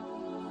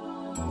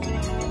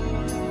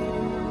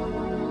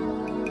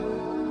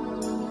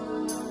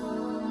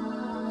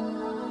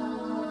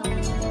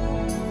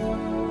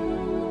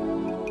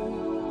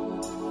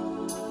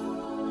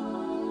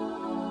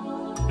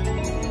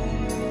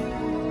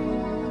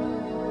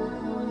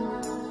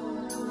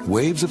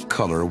 Waves of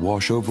color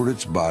wash over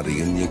its body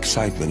in the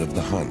excitement of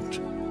the hunt.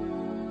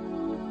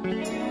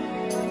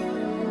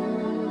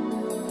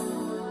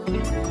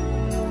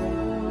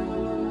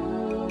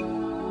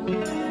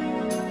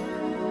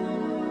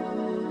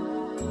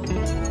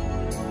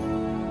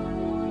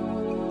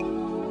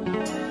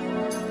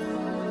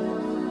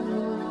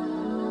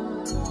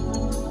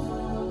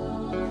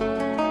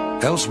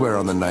 Elsewhere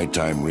on the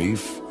nighttime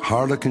reef,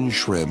 harlequin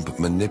shrimp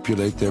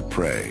manipulate their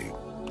prey,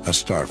 a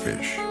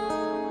starfish.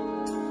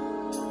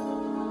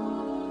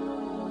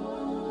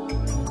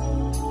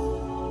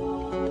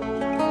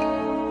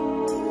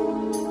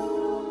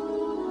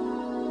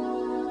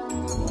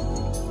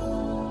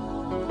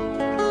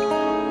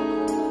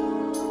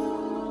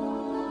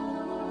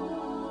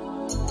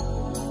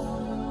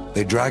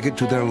 They drag it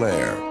to their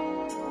lair,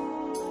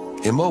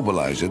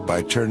 immobilize it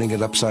by turning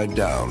it upside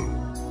down,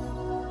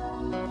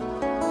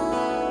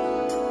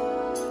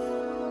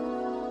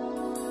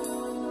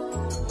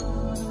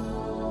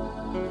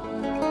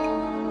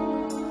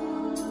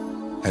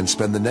 and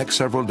spend the next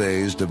several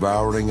days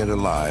devouring it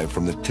alive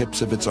from the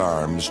tips of its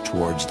arms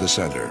towards the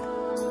center.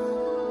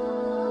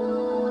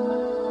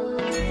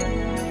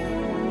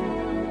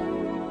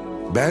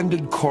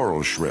 Banded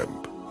coral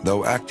shrimp,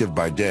 though active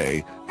by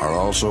day, are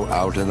also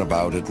out and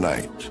about at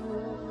night.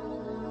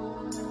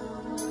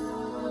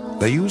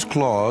 They use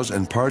claws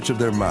and parts of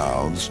their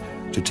mouths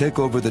to take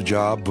over the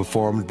job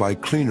performed by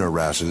cleaner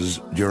wrasses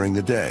during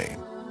the day.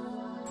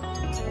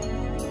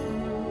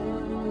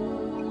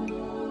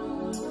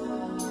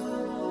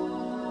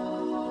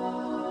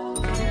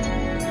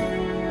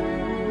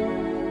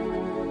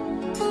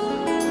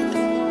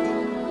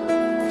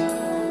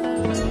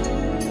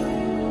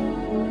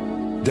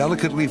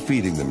 Delicately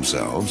feeding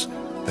themselves,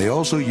 they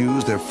also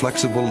use their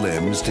flexible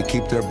limbs to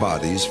keep their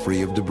bodies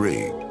free of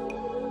debris.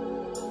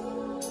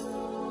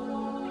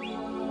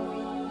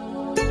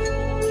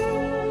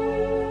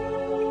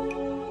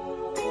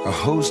 A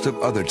host of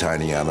other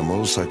tiny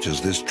animals, such as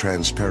this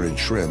transparent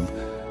shrimp,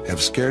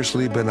 have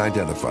scarcely been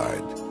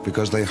identified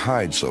because they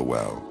hide so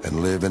well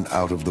and live in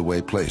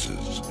out-of-the-way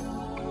places.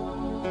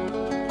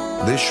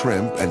 This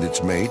shrimp and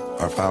its mate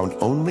are found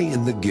only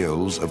in the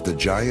gills of the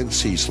giant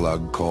sea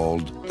slug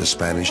called the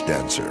Spanish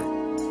dancer.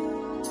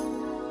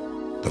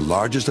 The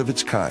largest of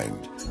its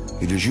kind,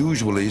 it is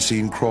usually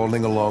seen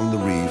crawling along the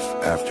reef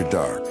after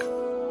dark.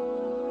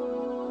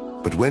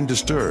 But when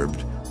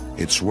disturbed,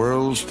 it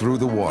swirls through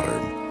the water,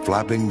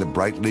 flapping the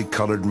brightly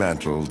colored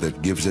mantle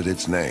that gives it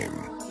its name.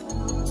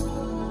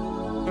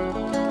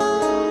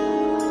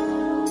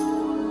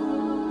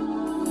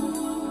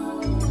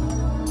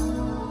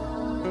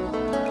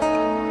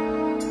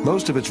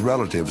 Most of its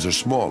relatives are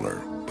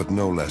smaller, but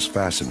no less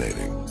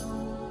fascinating.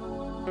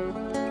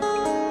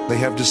 They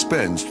have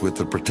dispensed with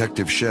the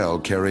protective shell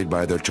carried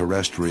by their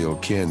terrestrial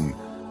kin,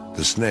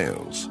 the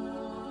snails.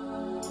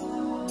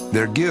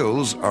 Their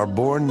gills are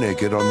born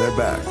naked on their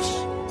backs,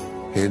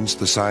 hence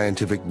the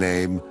scientific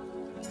name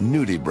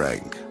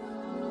nudibranch.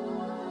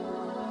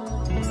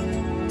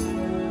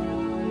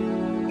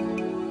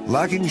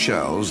 Lacking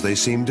shells, they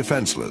seem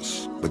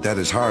defenseless, but that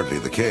is hardly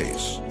the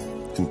case.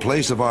 In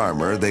place of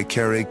armor, they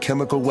carry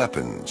chemical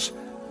weapons,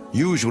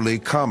 usually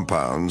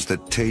compounds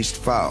that taste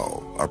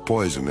foul, are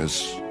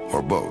poisonous,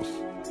 or both.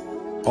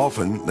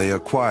 Often, they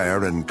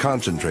acquire and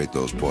concentrate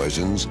those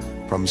poisons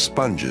from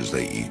sponges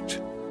they eat.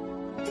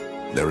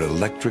 Their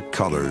electric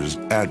colors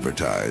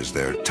advertise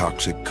their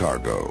toxic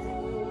cargo.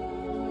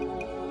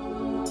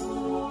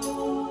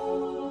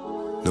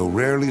 Though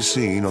rarely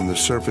seen on the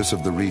surface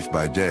of the reef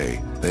by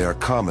day, they are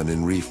common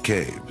in reef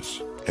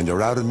caves and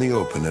are out in the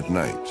open at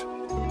night.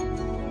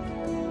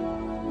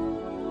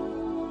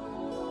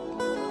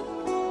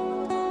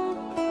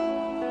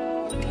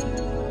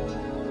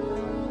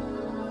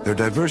 Their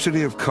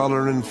diversity of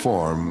color and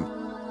form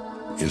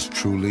is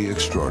truly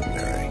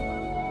extraordinary.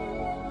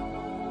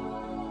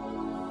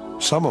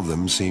 Some of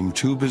them seem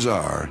too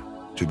bizarre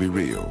to be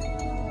real.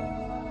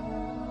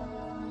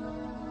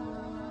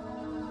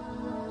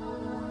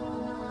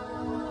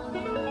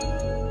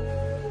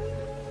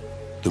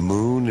 The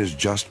moon is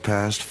just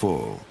past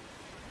full,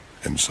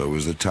 and so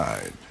is the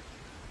tide.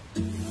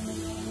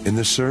 In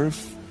the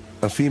surf,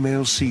 a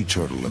female sea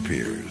turtle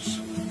appears.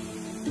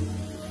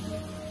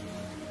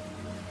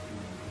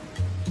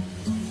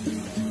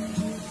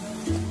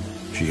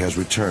 She has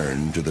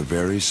returned to the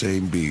very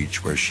same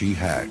beach where she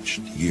hatched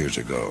years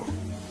ago.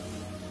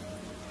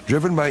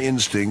 Driven by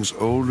instincts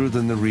older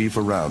than the reef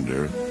around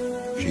her,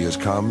 she has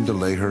come to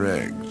lay her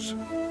eggs,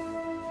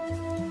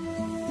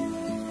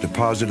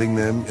 depositing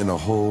them in a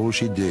hole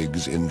she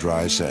digs in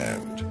dry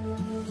sand.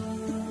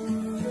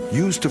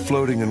 Used to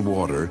floating in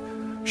water,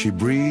 she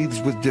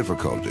breathes with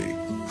difficulty,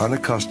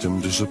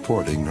 unaccustomed to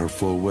supporting her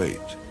full weight.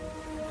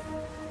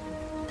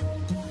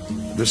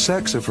 The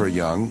sex of her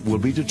young will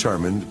be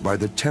determined by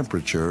the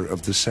temperature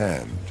of the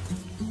sand.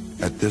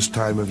 At this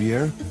time of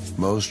year,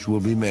 most will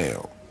be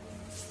male.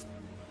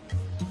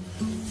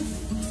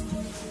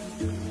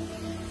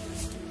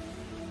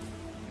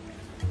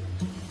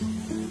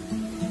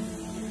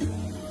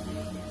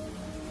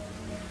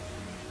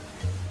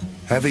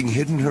 Having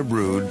hidden her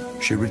brood,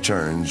 she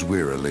returns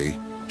wearily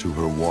to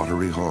her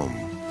watery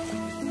home.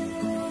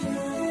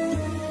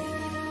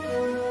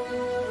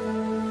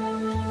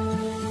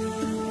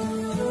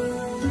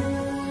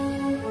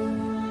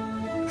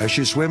 As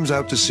she swims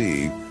out to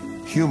sea,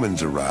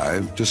 humans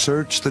arrive to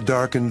search the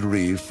darkened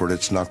reef for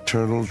its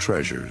nocturnal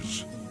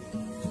treasures.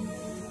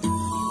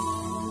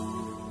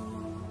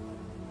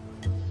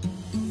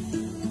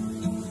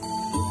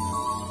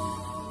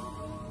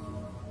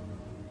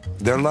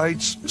 Their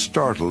lights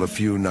startle a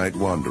few night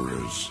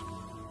wanderers.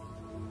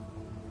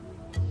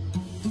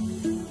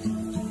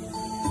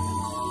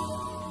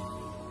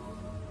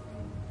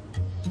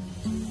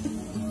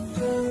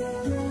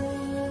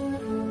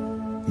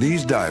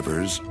 These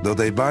divers, though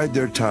they bide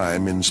their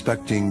time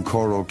inspecting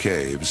coral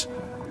caves,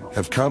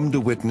 have come to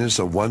witness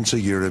a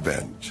once-a-year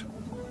event.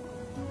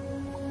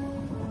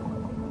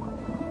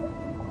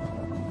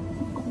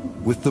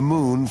 With the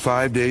moon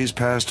 5 days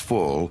past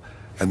full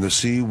and the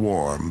sea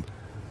warm,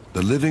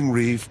 the living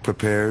reef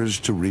prepares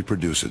to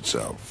reproduce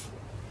itself.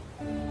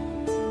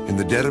 In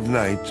the dead of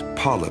night,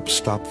 polyps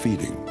stop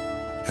feeding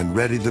and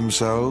ready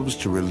themselves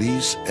to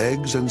release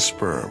eggs and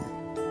sperm.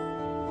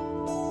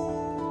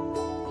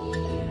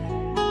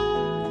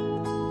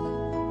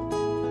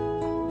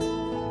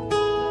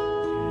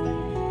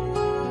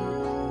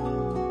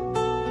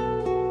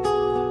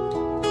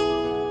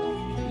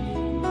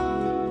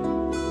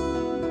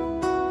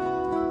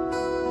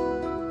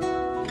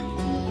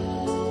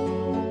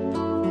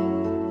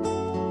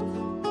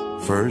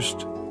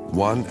 First,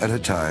 one at a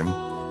time,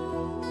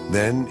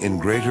 then in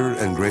greater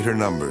and greater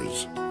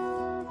numbers.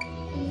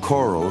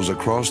 Corals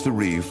across the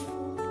reef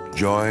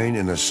join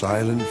in a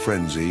silent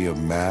frenzy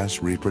of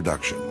mass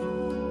reproduction.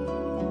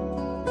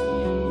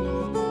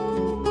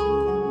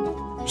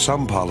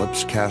 Some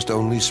polyps cast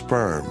only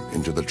sperm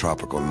into the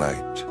tropical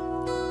night.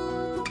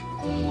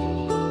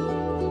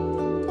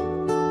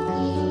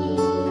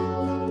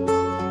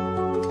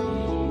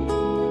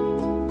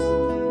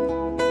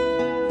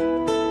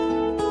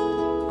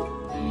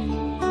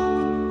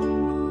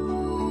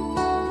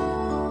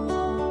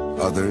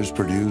 Others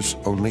produce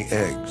only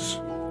eggs.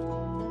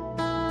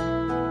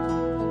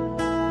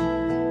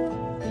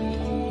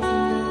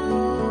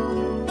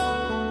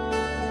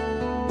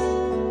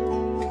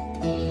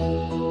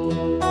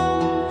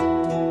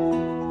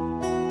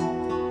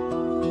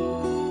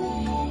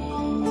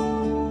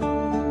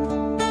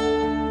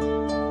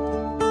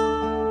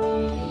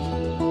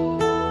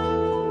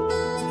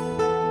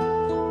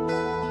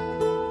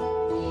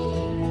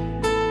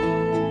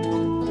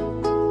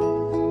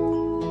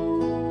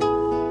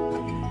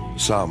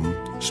 Some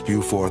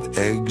spew forth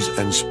eggs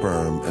and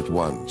sperm at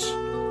once.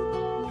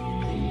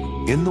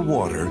 In the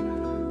water,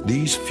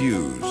 these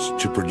fuse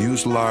to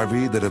produce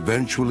larvae that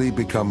eventually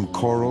become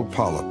coral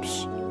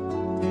polyps.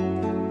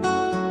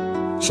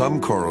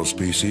 Some coral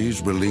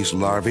species release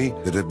larvae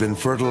that have been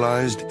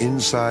fertilized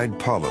inside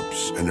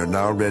polyps and are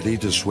now ready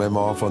to swim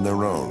off on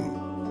their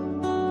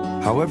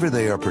own. However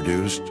they are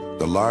produced,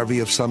 the larvae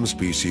of some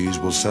species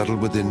will settle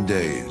within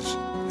days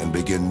and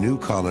begin new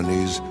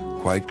colonies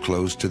quite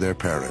close to their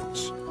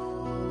parents.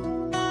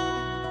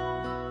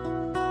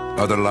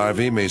 Other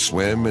larvae may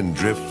swim and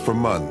drift for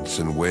months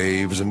in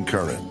waves and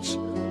currents,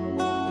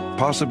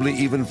 possibly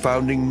even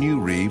founding new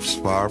reefs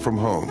far from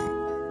home.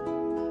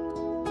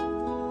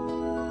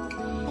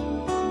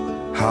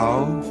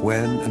 How,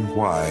 when, and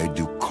why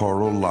do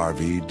coral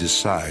larvae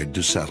decide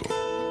to settle?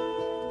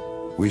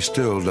 We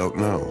still don't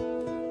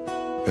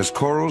know. As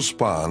corals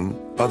spawn,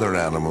 other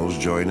animals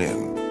join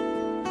in.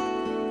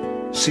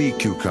 Sea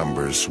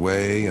cucumbers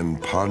sway in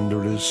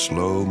ponderous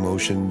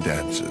slow-motion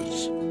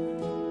dances,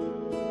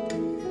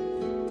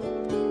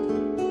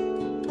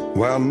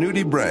 while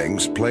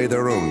nudibranchs play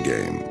their own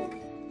game.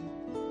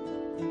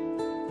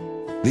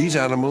 These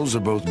animals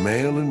are both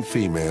male and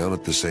female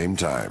at the same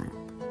time,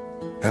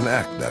 and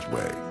act that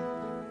way.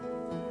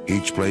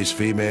 Each plays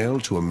female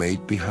to a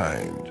mate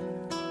behind,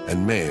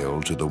 and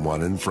male to the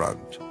one in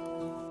front.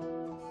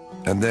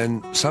 And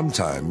then,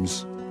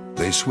 sometimes,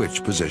 they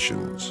switch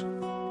positions.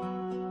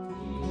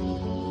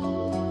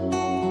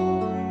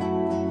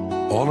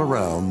 All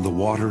around, the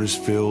water is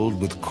filled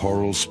with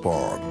coral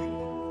spawn.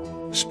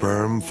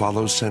 Sperm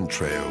follows scent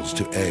trails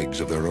to eggs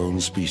of their own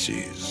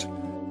species.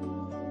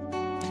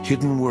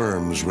 Hidden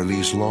worms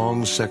release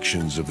long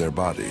sections of their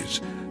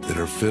bodies that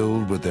are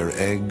filled with their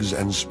eggs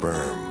and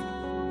sperm.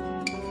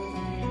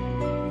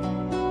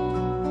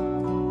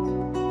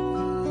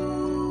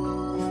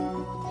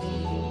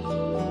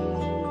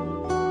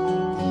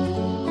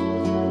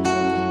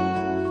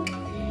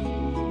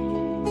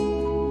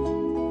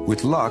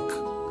 With luck,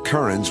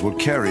 currents will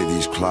carry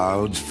these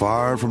clouds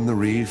far from the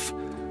reef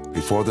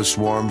before the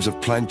swarms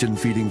of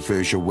plankton-feeding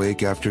fish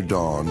awake after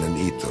dawn and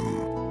eat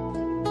them.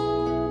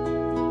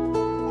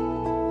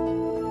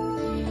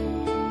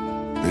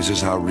 This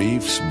is how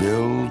reefs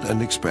build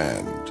and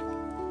expand.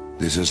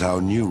 This is how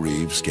new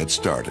reefs get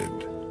started.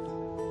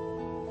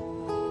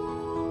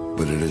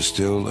 But it is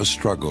still a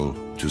struggle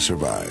to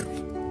survive.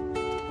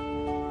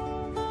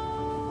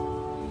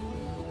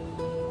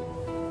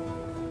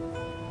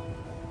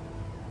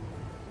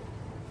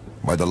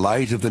 By the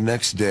light of the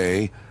next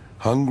day,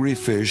 hungry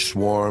fish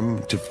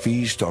swarm to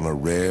feast on a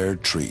rare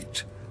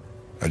treat,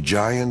 a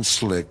giant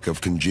slick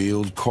of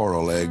congealed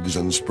coral eggs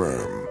and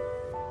sperm.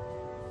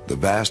 The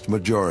vast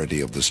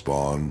majority of the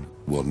spawn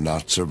will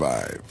not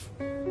survive.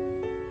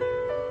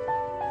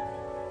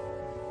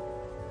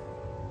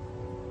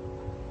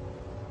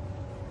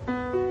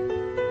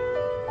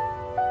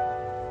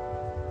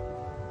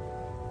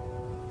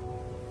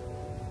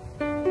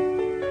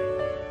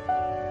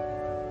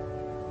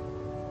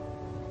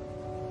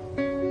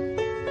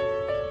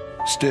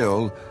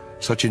 Still,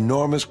 such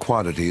enormous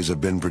quantities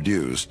have been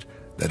produced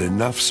that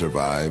enough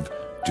survive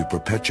to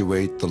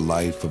perpetuate the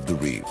life of the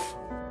reef.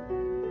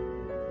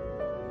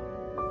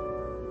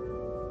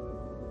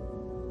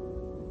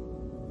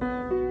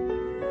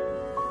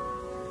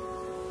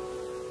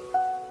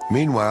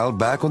 Meanwhile,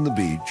 back on the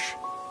beach,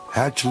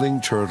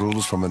 hatchling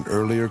turtles from an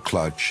earlier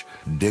clutch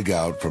dig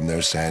out from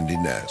their sandy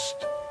nest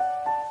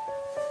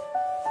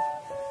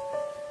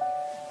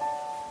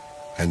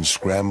and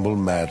scramble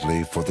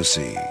madly for the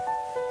sea.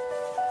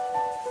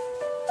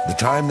 The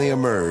time they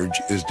emerge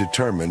is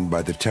determined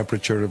by the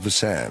temperature of the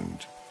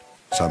sand.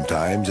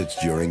 Sometimes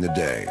it's during the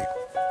day,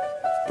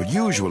 but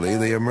usually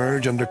they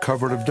emerge under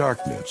cover of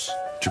darkness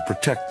to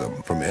protect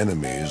them from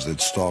enemies that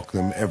stalk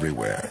them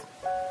everywhere.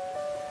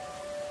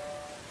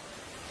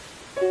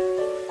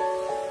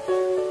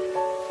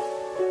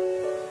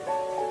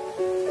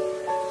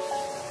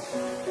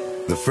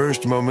 The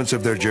first moments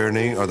of their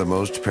journey are the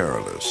most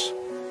perilous,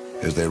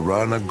 as they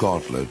run a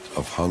gauntlet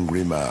of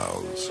hungry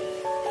mouths.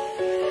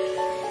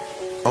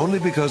 Only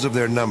because of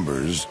their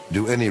numbers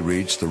do any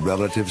reach the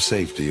relative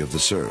safety of the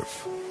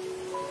surf.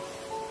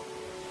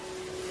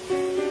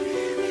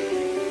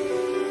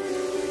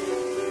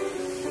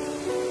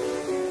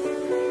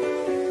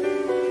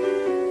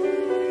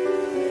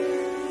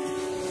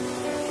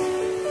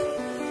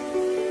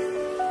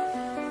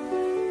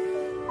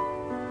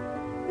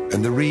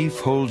 And the reef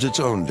holds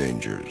its own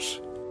dangers.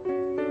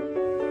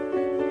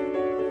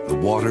 The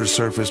water's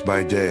surface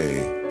by day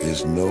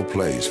is no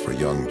place for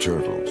young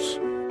turtles.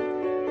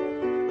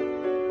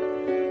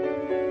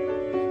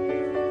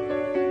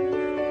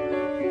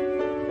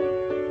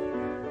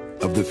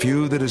 Of the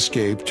few that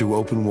escape to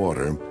open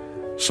water,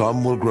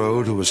 some will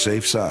grow to a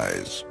safe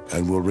size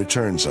and will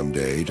return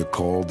someday to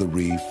call the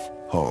reef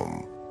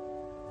home.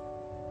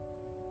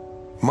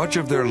 Much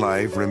of their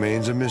life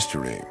remains a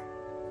mystery,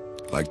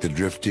 like the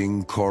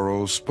drifting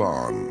coral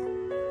spawn.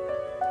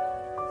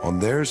 On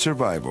their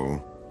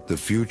survival, the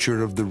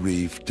future of the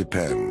reef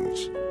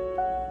depends,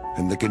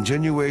 and the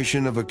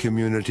continuation of a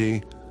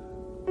community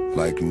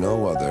like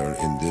no other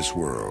in this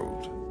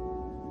world.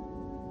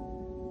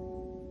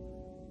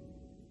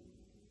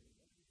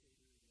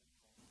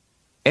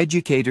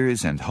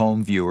 Educators and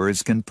home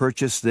viewers can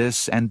purchase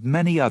this and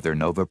many other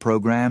NOVA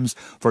programs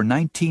for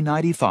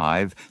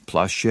 $19.95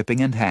 plus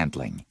shipping and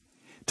handling.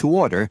 To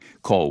order,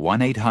 call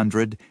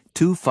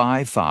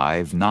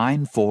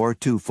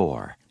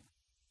 1-800-255-9424.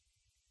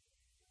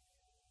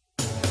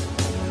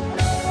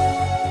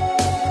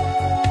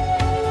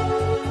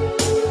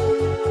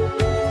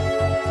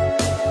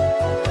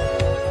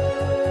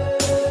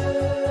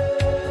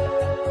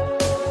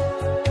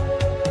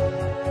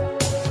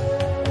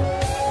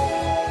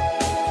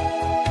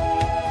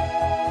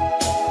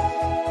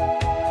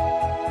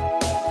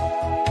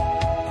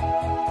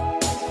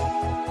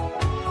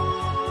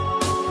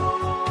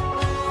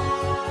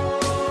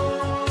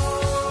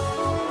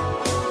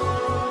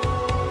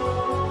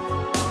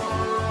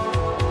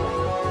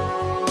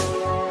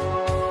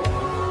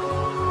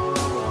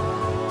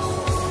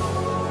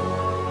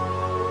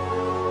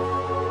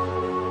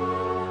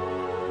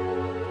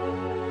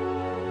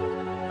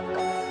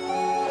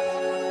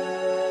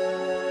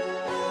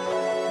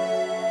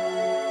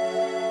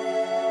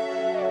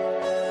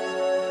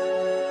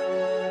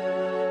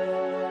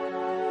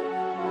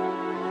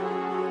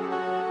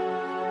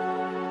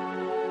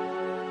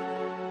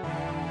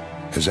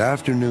 As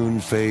afternoon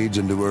fades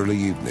into early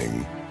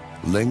evening,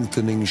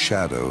 lengthening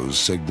shadows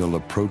signal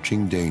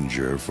approaching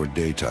danger for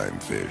daytime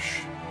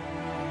fish.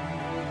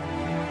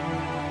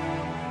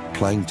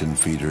 Plankton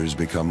feeders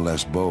become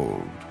less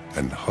bold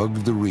and hug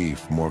the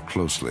reef more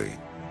closely.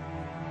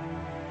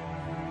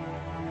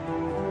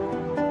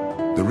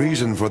 The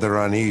reason for their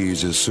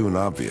unease is soon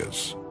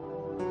obvious,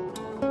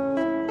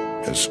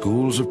 as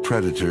schools of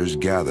predators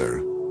gather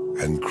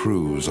and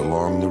cruise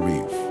along the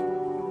reef.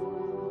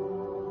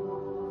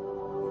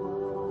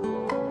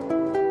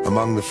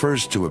 Among the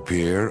first to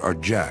appear are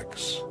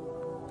jacks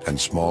and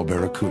small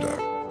barracuda.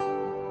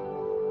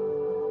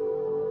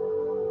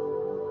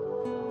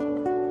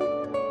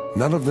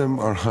 None of them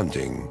are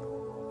hunting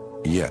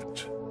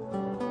yet.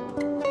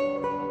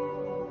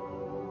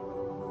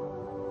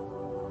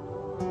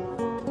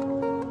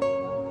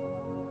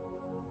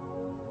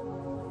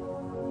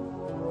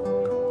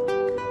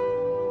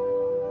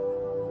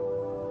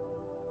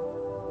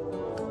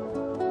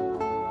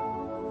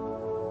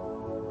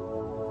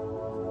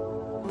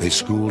 They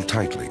school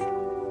tightly,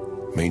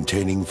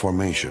 maintaining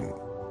formation.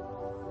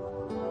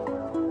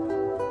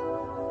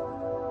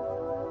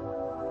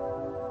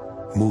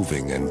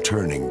 Moving and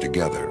turning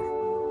together.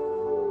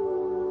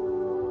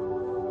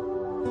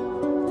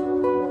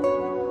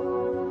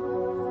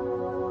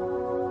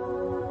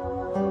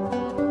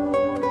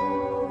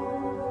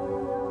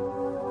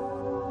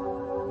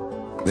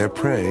 Their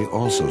prey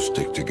also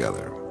stick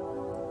together.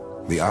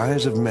 The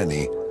eyes of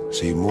many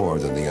see more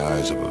than the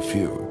eyes of a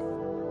few.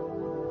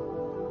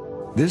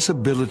 This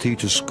ability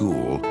to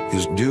school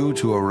is due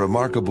to a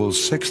remarkable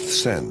sixth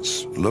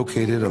sense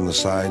located on the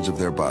sides of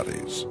their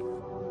bodies.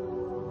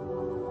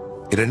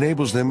 It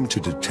enables them to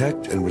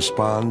detect and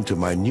respond to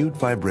minute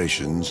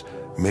vibrations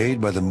made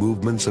by the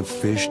movements of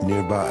fish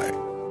nearby.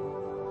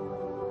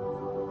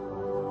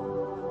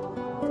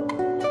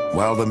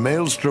 While the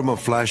maelstrom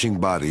of flashing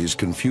bodies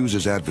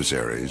confuses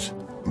adversaries,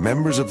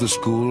 members of the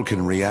school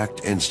can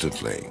react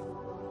instantly.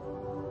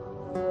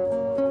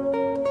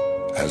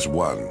 as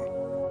one.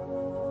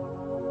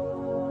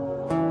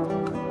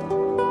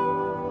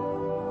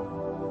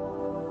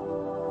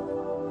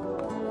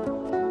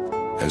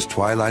 As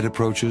twilight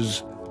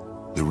approaches,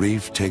 the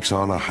reef takes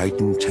on a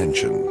heightened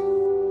tension.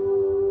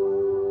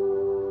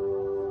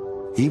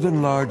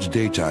 Even large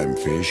daytime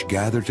fish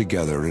gather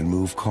together and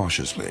move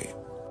cautiously.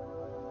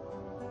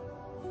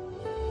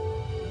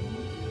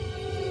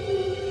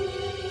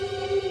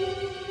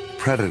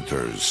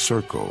 Predators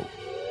circle,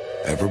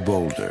 ever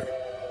bolder,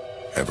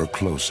 ever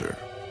closer.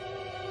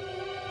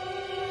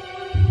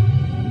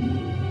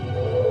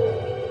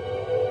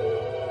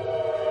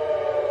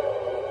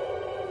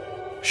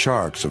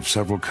 Sharks of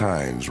several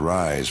kinds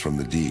rise from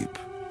the deep.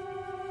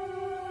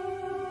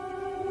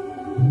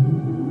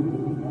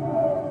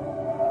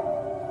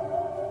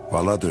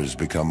 While others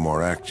become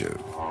more active.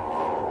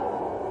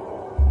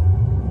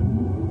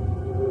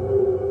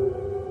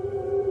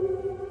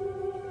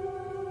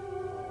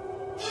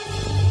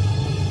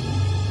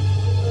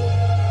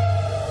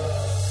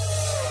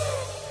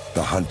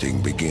 The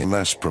hunting begins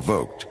less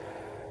provoked.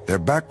 Their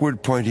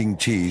backward-pointing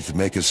teeth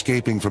make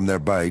escaping from their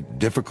bite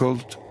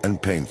difficult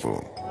and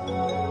painful.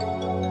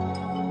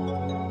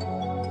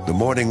 The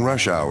morning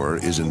rush hour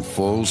is in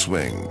full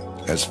swing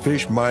as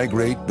fish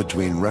migrate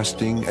between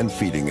resting and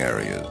feeding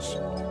areas.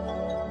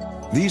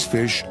 These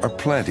fish are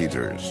plant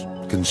eaters,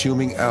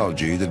 consuming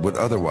algae that would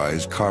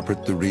otherwise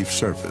carpet the reef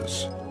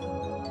surface.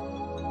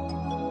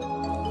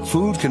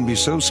 Food can be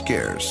so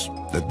scarce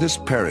that this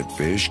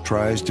parrotfish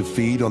tries to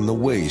feed on the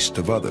waste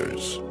of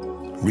others,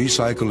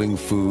 recycling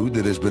food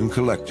that has been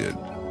collected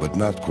but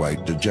not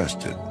quite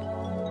digested.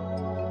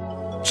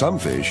 Some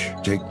fish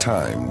take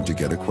time to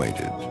get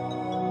acquainted.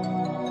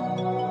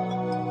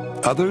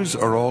 Others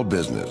are all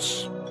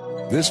business.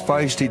 This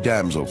feisty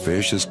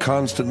damselfish is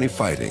constantly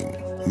fighting,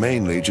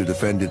 mainly to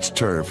defend its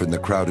turf in the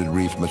crowded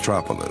reef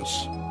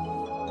metropolis.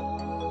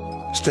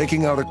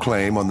 Staking out a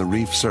claim on the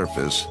reef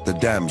surface, the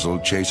damsel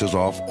chases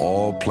off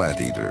all plant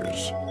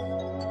eaters.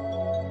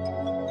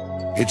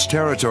 Its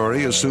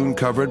territory is soon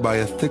covered by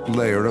a thick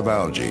layer of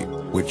algae,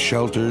 which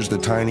shelters the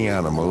tiny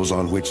animals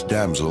on which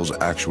damsels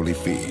actually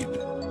feed.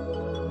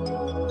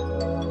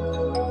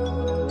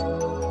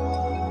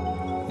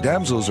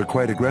 Damsels are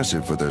quite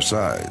aggressive for their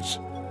size,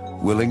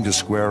 willing to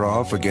square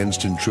off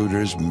against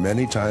intruders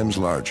many times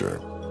larger.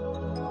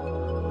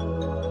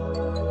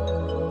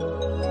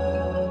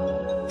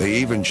 They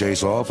even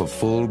chase off a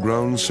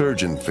full-grown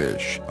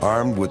surgeonfish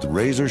armed with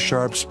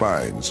razor-sharp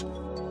spines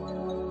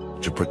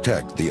to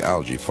protect the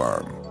algae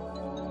farm.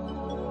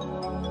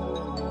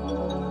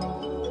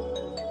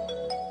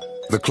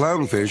 The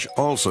clownfish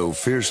also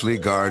fiercely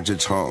guards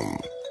its home,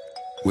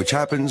 which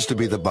happens to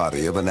be the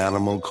body of an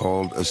animal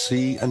called a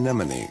sea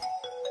anemone.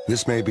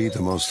 This may be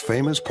the most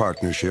famous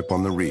partnership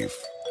on the reef.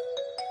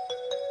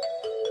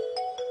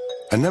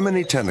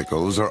 Anemone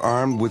tentacles are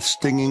armed with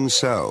stinging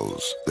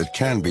cells that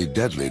can be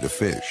deadly to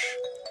fish.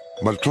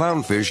 But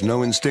clownfish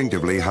know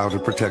instinctively how to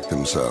protect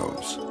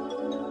themselves.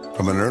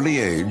 From an early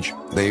age,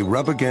 they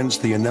rub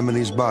against the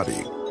anemone's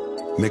body,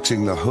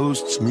 mixing the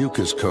host's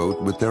mucus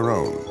coat with their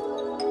own.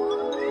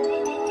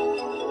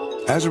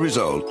 As a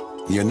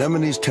result, the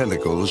anemone's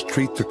tentacles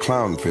treat the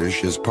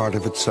clownfish as part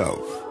of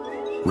itself,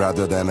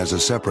 rather than as a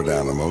separate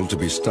animal to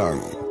be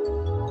stung.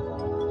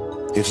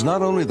 It's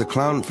not only the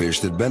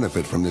clownfish that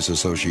benefit from this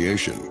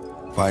association,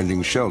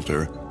 finding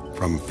shelter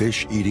from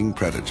fish-eating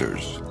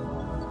predators.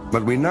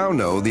 But we now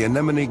know the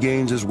anemone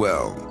gains as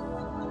well.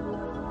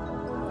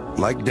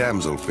 Like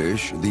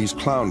damselfish, these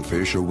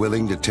clownfish are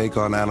willing to take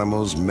on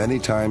animals many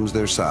times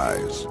their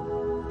size,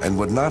 and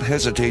would not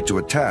hesitate to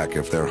attack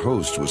if their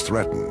host was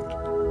threatened.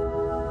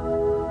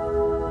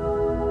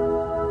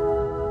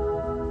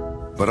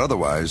 But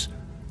otherwise,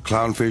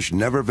 clownfish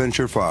never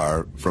venture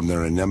far from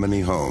their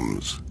anemone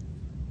homes.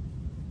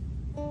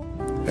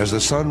 As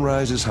the sun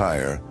rises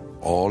higher,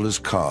 all is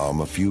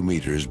calm a few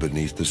meters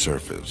beneath the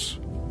surface.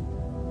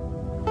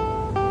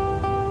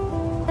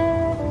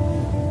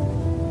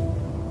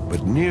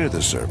 But near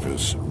the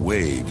surface,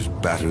 waves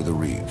batter the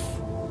reef.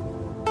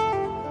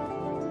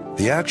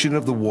 The action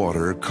of the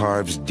water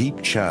carves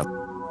deep channels.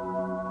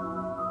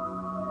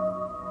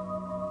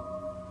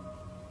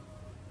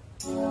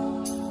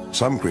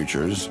 Some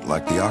creatures,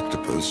 like the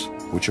octopus,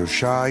 which are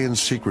shy and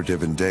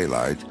secretive in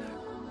daylight,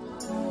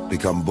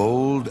 become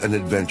bold and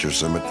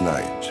adventuresome at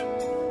night.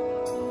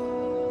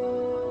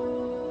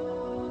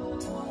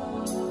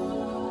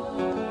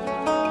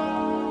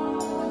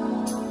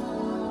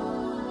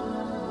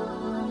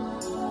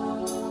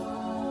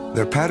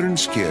 Their patterned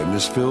skin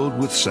is filled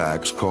with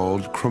sacs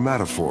called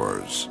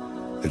chromatophores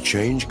that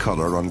change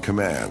color on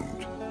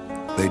command.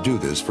 They do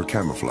this for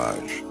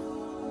camouflage.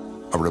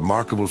 A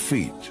remarkable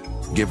feat,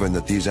 given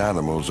that these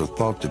animals are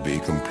thought to be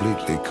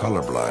completely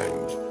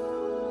colorblind.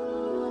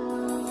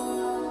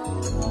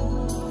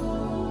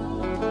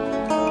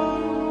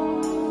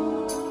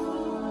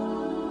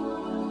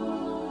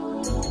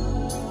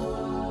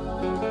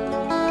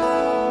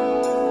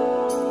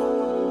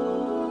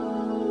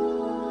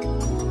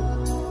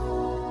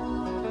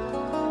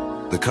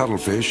 The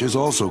cuttlefish is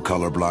also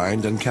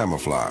colorblind and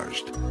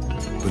camouflaged,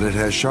 but it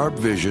has sharp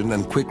vision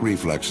and quick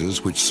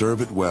reflexes which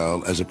serve it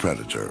well as a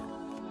predator.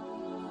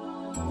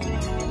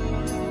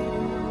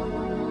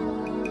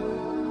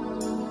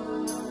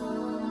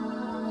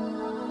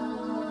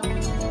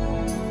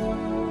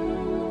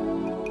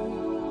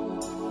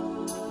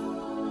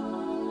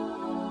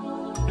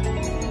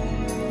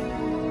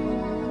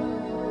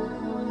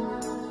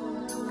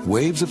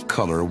 Waves of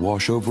color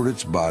wash over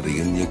its body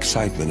in the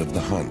excitement of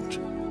the hunt.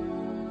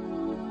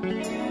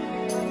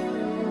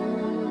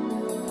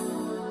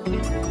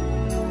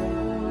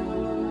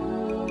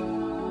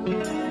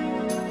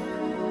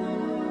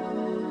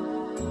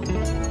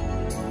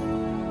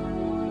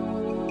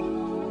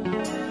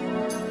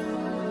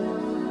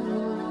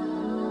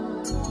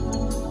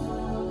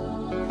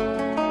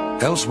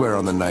 Elsewhere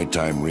on the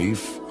nighttime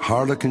reef,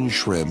 harlequin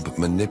shrimp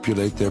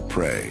manipulate their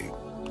prey,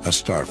 a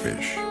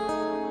starfish.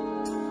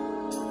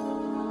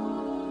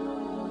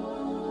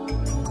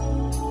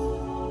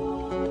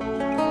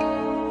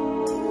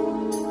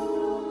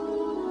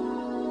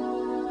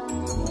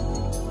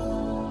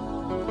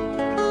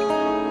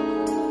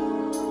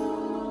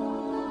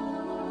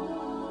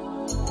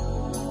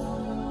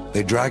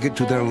 They drag it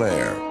to their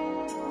lair,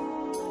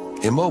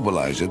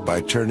 immobilize it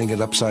by turning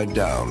it upside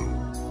down.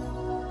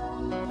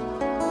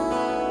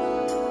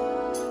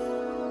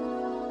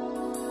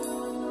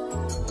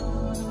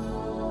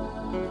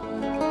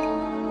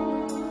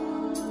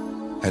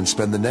 And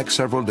spend the next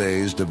several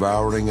days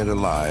devouring it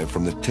alive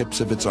from the tips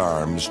of its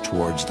arms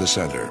towards the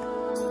center.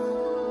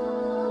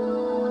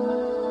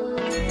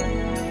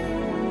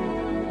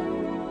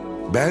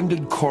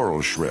 Banded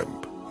coral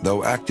shrimp,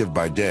 though active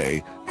by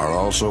day, are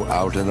also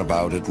out and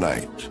about at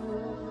night.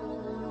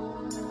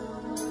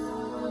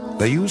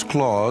 They use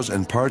claws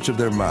and parts of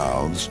their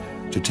mouths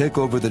to take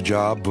over the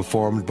job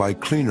performed by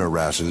cleaner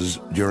wrasses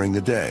during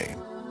the day.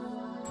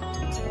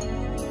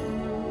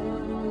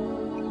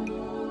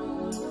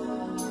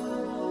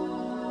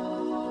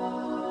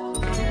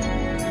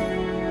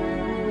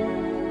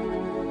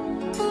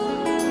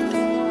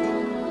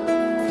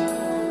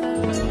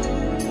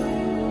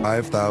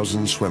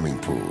 "5,000 swimming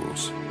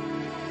pools.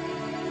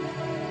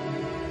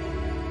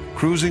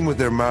 Cruising with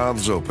their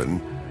mouths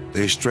open,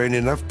 they strain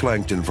enough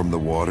plankton from the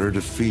water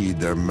to feed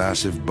their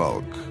massive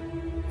bulk,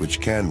 which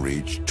can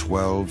reach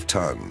 12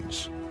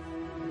 tons.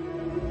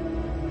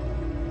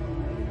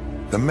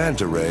 The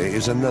manta ray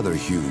is another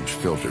huge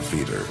filter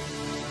feeder.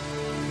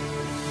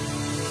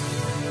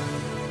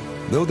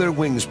 Though their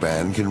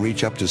wingspan can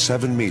reach up to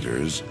 7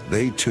 meters,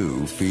 they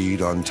too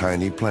feed on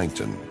tiny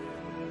plankton.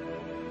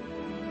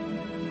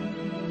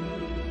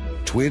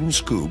 Twin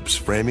scoops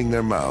framing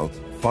their mouth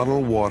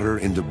funnel water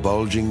into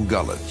bulging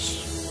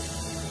gullets.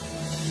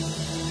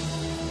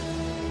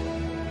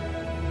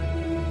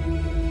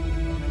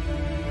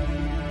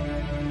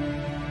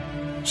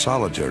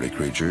 Solitary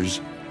creatures,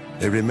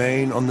 they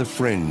remain on the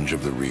fringe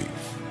of the reef,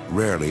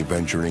 rarely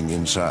venturing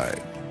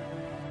inside.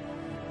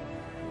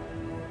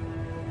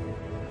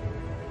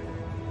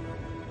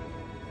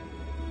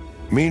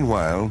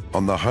 Meanwhile,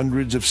 on the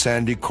hundreds of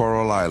sandy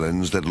coral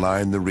islands that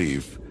line the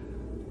reef,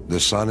 the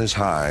sun is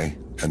high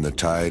and the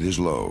tide is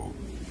low.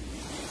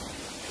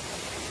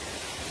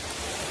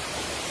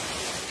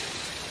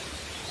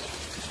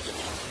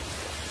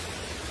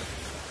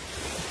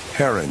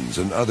 Herons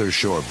and other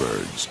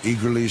shorebirds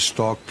eagerly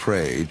stalk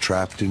prey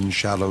trapped in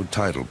shallow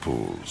tidal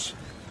pools.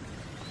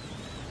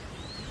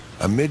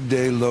 A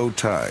midday low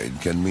tide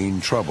can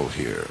mean trouble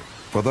here,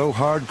 for though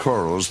hard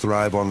corals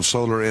thrive on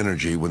solar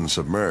energy when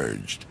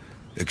submerged,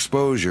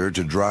 exposure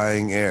to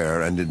drying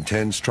air and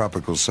intense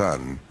tropical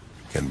sun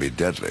can be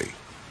deadly.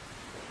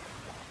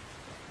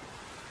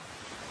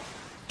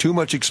 Too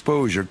much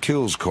exposure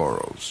kills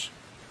corals,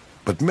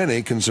 but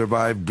many can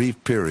survive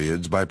brief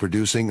periods by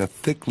producing a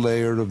thick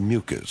layer of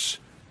mucus,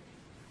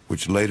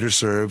 which later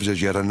serves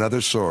as yet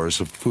another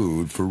source of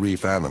food for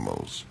reef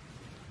animals.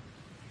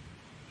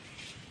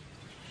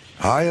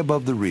 High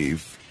above the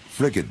reef,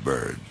 frigate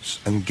birds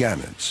and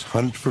gannets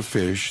hunt for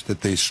fish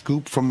that they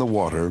scoop from the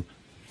water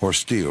or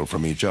steal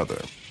from each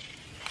other.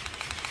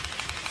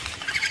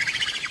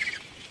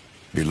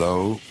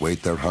 Below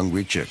wait their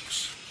hungry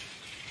chicks.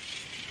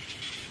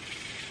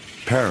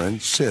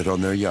 Parents sit on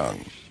their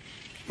young,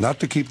 not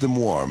to keep them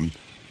warm,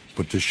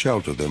 but to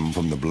shelter them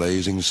from the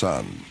blazing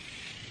sun.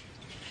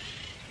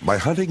 By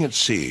hunting at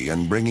sea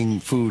and bringing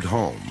food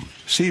home,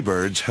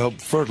 seabirds help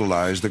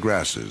fertilize the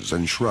grasses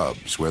and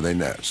shrubs where they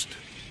nest.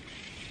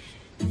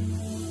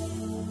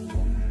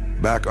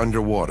 Back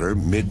underwater,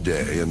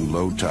 midday and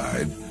low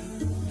tide,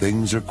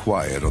 things are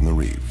quiet on the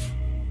reef.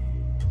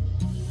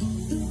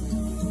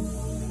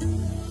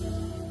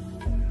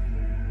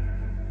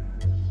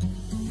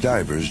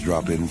 Divers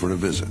drop in for a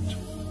visit.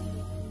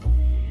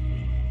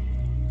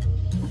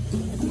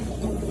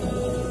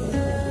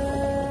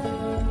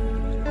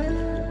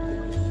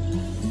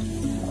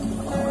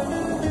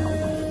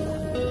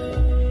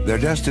 Their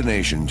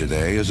destination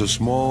today is a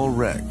small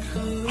wreck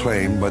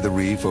claimed by the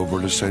reef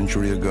over a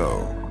century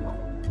ago.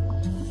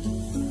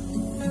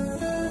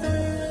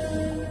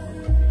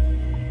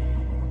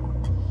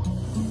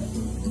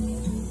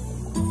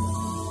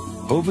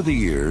 Over the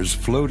years,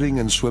 floating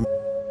and swimming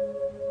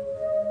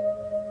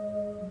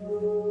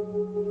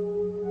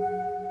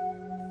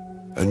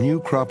a new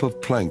crop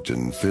of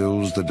plankton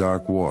fills the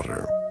dark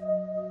water,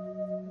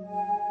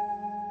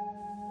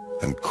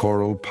 and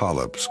coral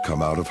polyps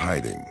come out of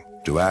hiding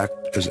to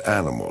act as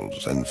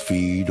animals and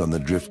feed on the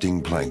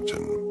drifting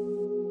plankton.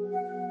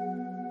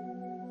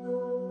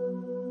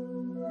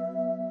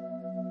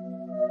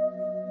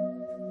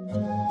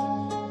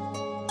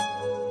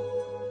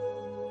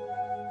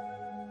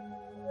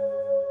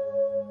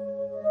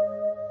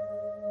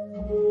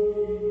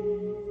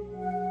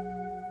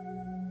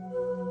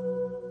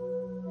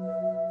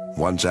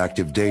 Once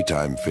active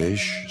daytime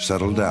fish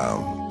settle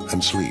down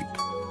and sleep.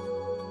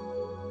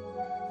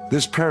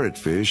 This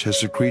parrotfish has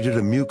secreted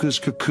a mucus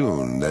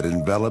cocoon that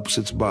envelops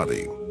its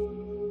body.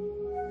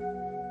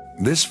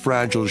 This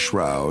fragile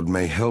shroud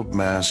may help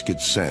mask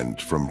its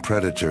scent from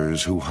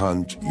predators who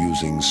hunt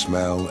using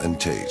smell and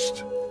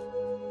taste.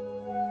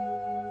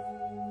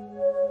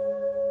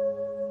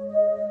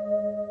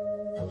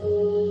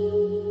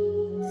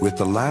 With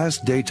the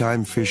last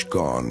daytime fish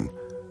gone,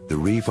 the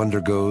reef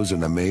undergoes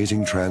an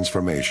amazing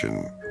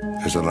transformation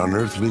as an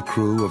unearthly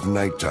crew of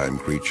nighttime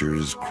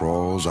creatures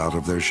crawls out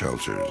of their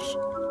shelters.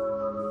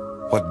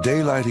 What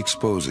daylight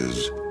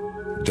exposes,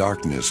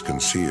 darkness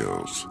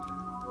conceals,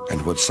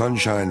 and what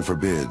sunshine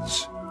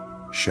forbids,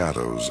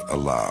 shadows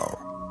allow.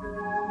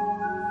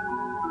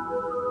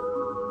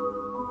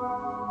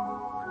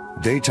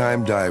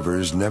 Daytime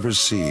divers never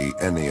see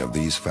any of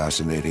these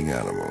fascinating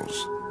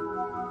animals.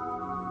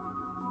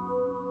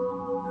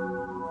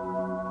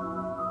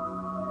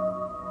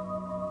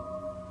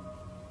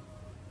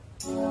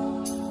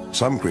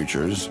 Some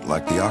creatures,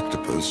 like the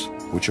octopus,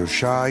 which are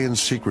shy and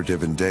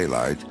secretive in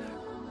daylight,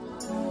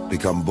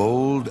 become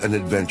bold and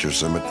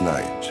adventuresome at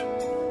night.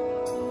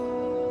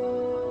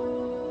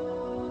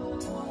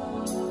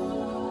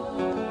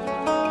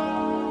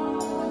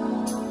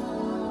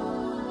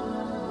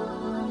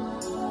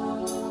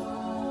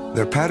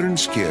 Their patterned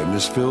skin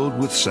is filled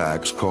with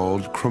sacs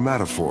called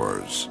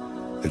chromatophores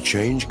that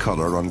change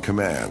color on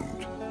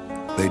command.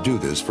 They do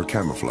this for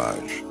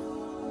camouflage.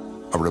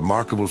 A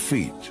remarkable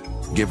feat,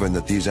 given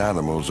that these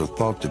animals are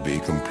thought to be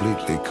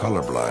completely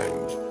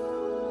colorblind.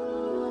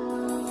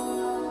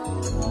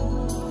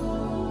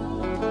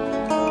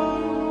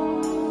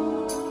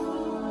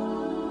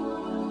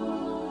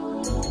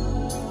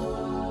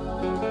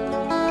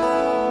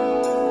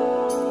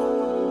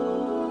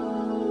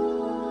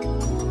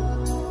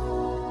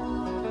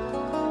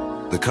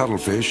 The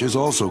cuttlefish is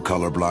also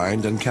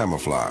colorblind and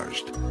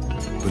camouflaged,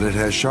 but it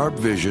has sharp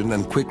vision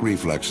and quick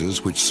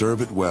reflexes which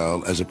serve it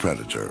well as a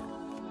predator.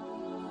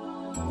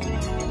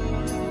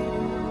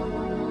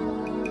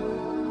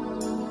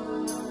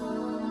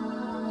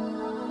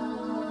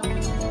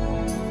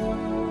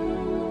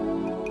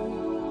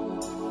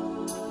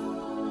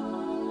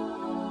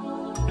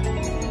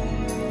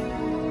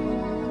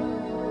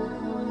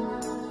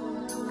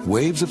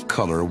 Waves of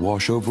color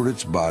wash over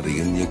its body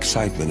in the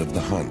excitement of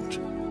the hunt.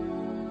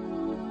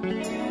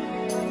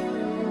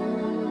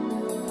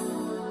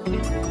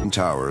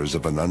 Towers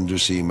of an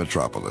undersea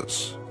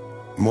metropolis.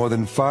 More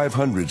than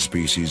 500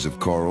 species of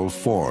coral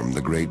form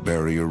the Great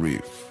Barrier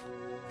Reef,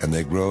 and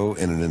they grow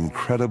in an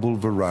incredible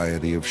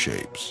variety of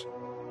shapes.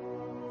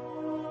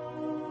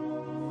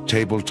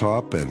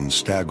 Tabletop and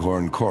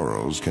staghorn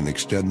corals can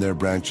extend their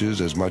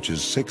branches as much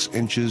as 6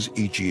 inches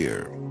each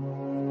year.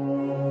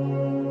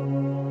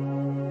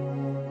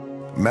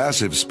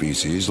 Massive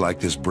species like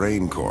this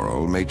brain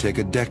coral may take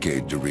a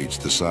decade to reach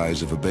the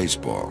size of a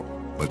baseball,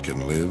 but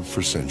can live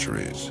for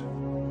centuries.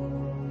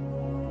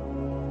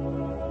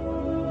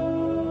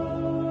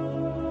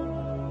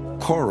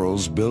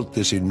 Corals built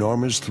this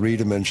enormous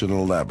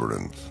three-dimensional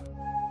labyrinth.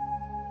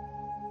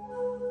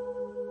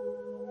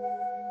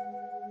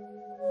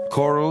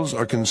 Corals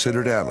are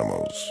considered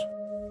animals,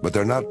 but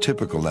they're not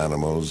typical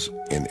animals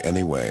in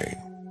any way.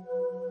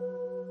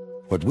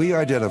 What we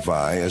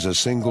identify as a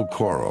single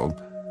coral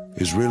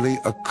is really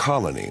a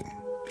colony,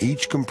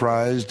 each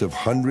comprised of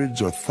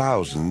hundreds or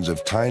thousands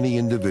of tiny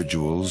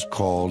individuals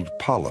called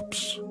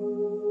polyps.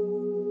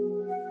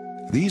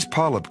 These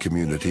polyp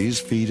communities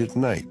feed at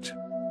night.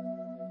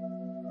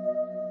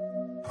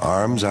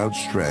 Arms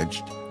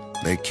outstretched,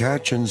 they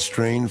catch and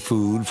strain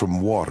food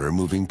from water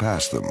moving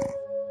past them.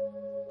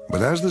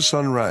 But as the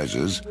sun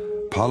rises,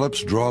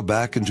 polyps draw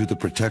back into the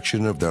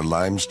protection of their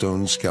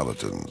limestone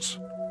skeletons.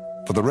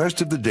 For the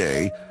rest of the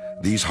day,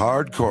 these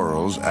hard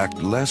corals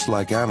act less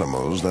like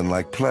animals than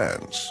like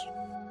plants,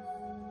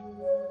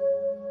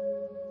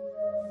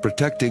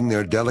 protecting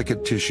their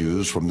delicate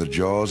tissues from the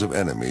jaws of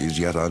enemies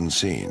yet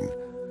unseen.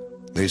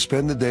 They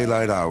spend the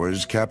daylight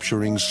hours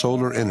capturing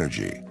solar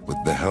energy with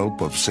the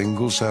help of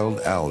single-celled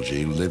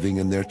algae living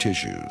in their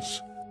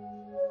tissues.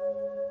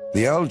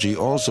 The algae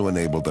also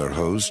enable their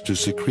hosts to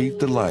secrete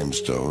the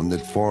limestone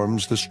that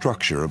forms the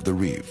structure of the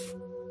reef.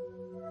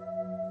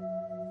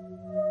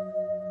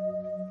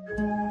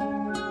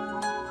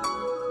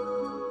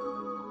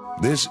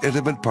 This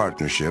intimate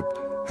partnership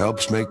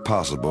helps make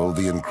possible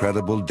the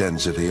incredible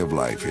density of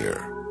life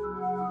here.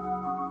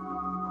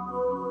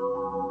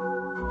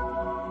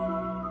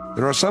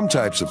 There are some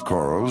types of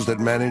corals that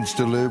manage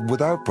to live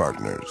without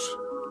partners.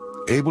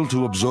 Able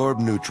to absorb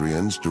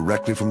nutrients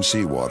directly from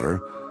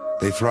seawater,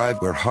 they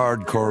thrive where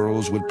hard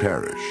corals would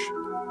perish.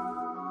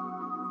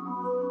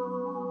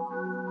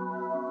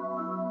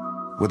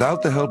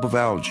 Without the help of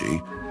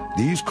algae,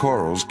 these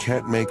corals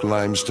can't make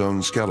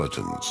limestone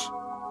skeletons,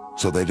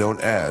 so they don't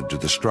add to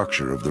the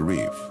structure of the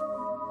reef.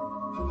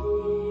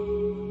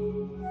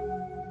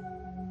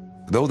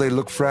 Though they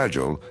look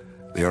fragile,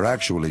 they are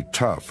actually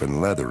tough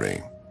and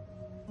leathery.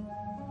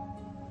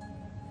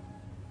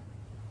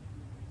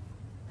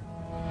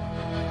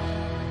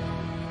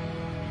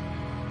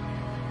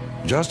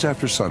 Just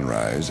after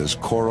sunrise, as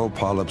coral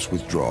polyps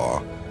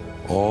withdraw,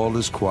 all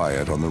is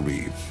quiet on the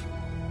reef.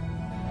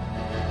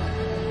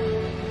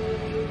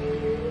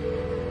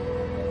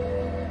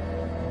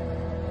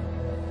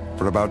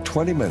 For about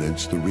 20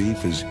 minutes, the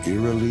reef is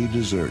eerily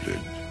deserted.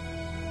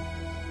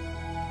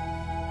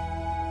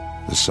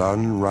 The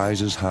sun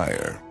rises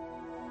higher,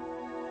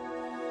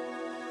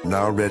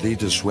 now ready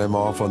to swim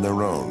off on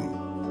their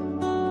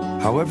own.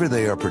 However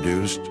they are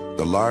produced,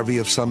 the larvae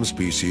of some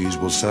species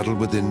will settle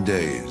within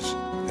days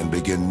and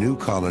begin new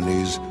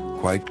colonies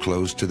quite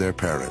close to their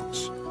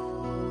parents.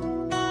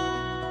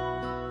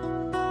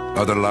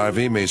 Other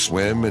larvae may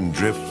swim and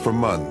drift for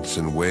months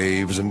in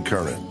waves and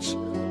currents,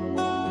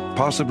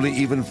 possibly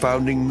even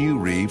founding new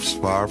reefs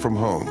far from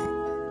home.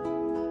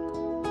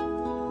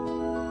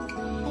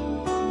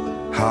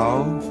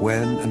 How,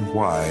 when, and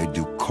why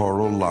do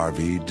coral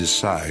larvae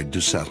decide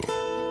to settle?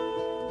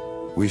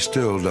 We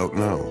still don't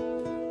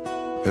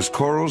know. As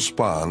corals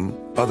spawn,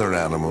 other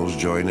animals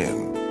join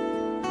in.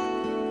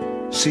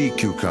 Sea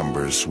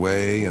cucumbers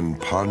sway in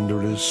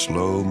ponderous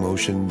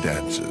slow-motion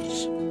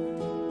dances,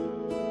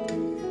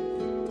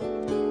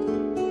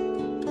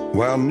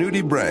 while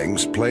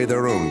nudibranchs play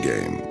their own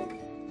game.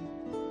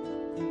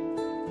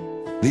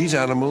 These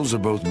animals are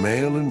both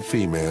male and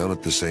female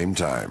at the same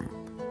time,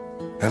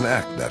 and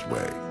act that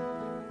way.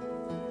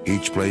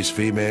 Each plays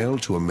female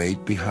to a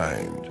mate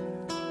behind,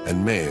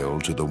 and male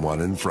to the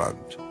one in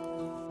front.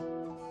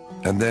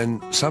 And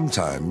then,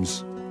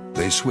 sometimes,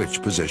 they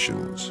switch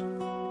positions.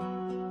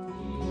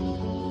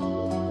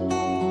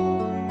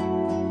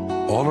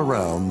 All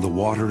around, the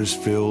water is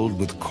filled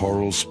with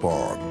coral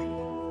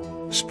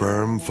spawn.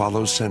 Sperm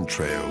follows scent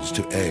trails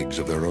to eggs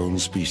of their own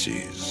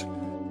species.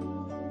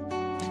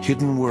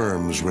 Hidden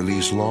worms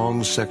release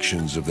long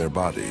sections of their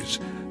bodies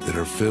that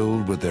are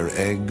filled with their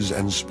eggs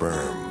and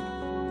sperm.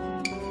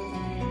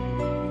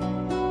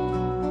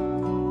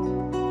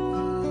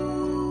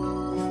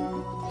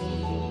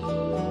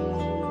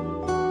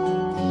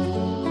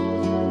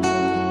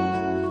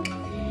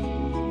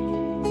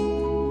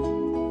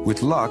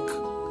 With luck,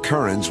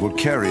 currents will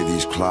carry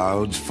these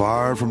clouds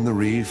far from the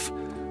reef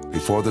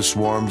before the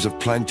swarms of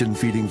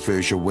plankton-feeding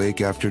fish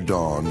awake after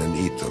dawn and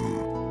eat them.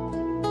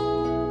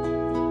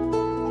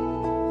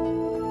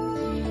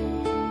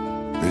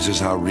 This is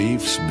how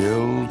reefs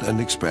build and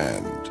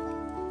expand.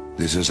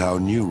 This is how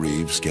new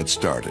reefs get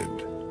started.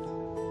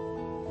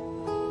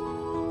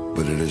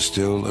 But it is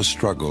still a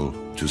struggle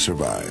to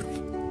survive.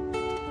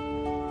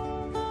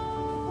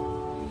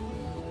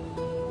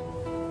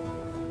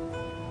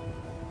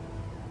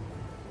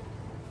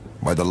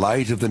 By the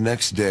light of the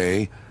next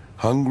day,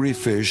 hungry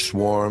fish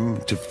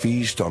swarm to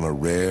feast on a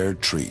rare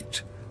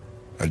treat,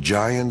 a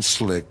giant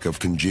slick of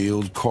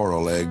congealed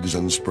coral eggs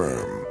and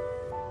sperm.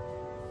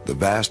 The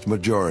vast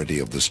majority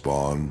of the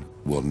spawn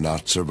will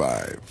not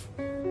survive.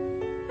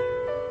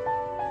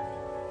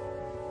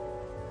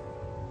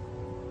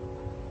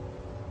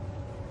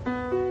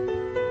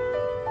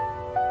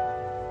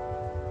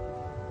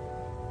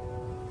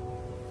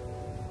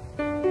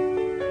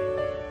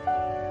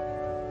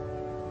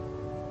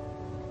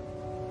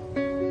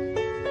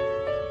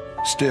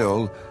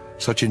 Still,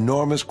 such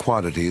enormous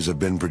quantities have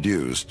been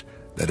produced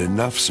that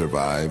enough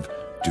survive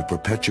to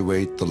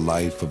perpetuate the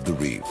life of the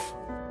reef.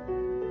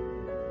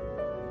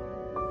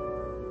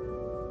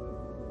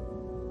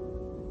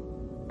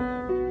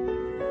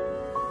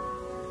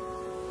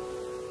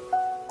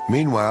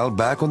 Meanwhile,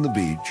 back on the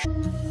beach,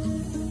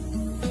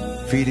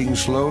 feeding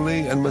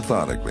slowly and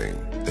methodically,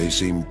 they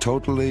seem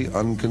totally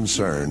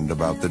unconcerned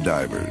about the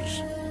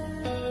divers.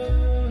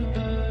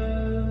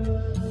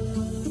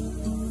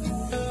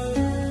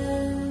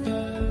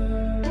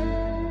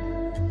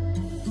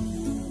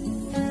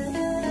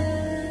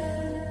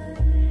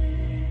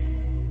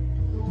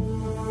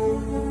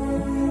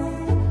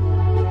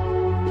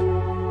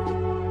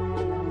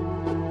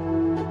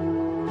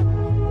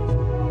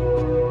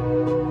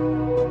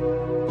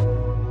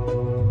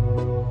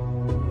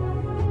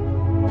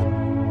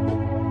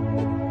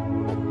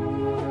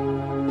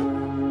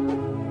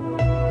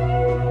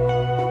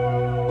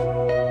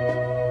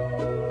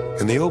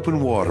 In the open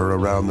water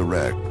around the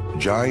wreck,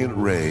 giant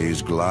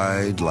rays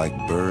glide like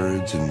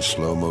birds in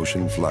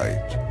slow-motion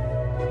flight.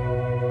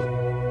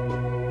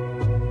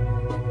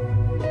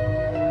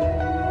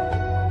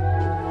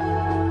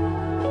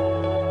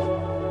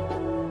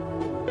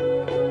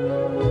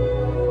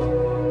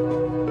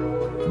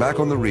 Back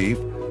on the reef,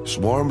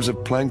 swarms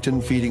of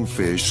plankton-feeding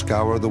fish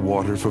scour the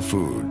water for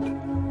food.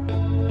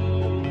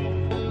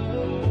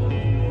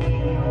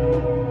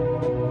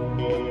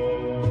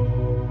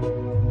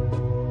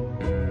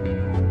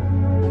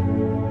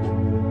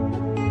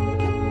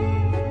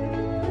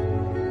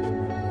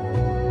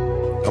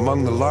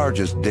 Among the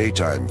largest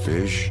daytime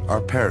fish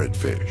are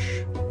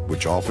parrotfish,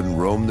 which often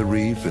roam the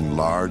reef in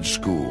large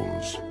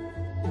schools.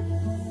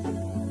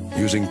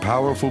 Using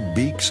powerful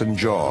beaks and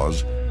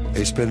jaws,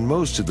 they spend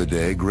most of the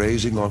day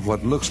grazing on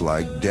what looks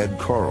like dead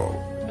coral.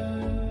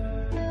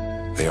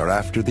 They are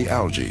after the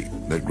algae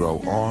that grow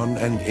on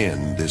and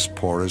in this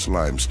porous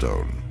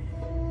limestone.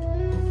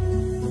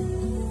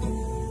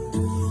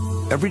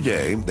 Every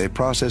day, they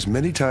process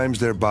many times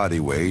their body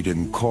weight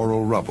in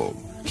coral rubble,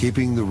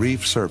 keeping the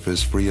reef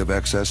surface free of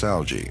excess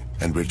algae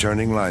and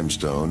returning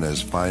limestone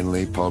as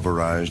finely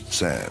pulverized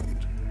sand.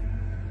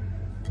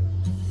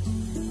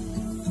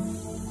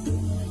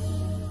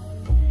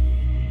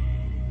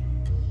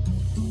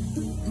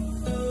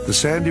 The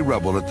sandy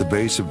rubble at the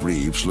base of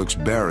reefs looks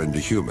barren to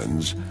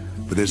humans,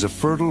 but is a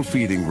fertile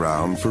feeding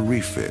ground for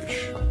reef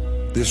fish.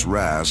 This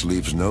wrasse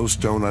leaves no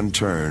stone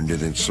unturned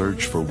in its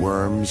search for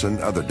worms and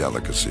other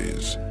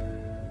delicacies.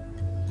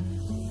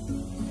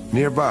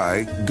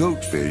 Nearby,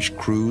 goatfish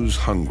cruise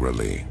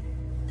hungrily.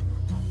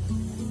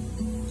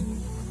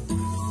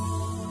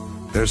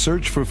 Their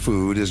search for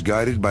food is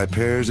guided by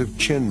pairs of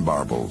chin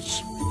barbels,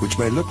 which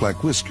may look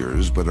like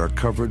whiskers but are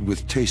covered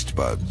with taste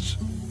buds.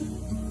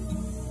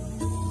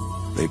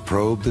 They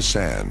probe the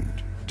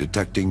sand,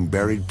 detecting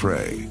buried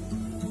prey.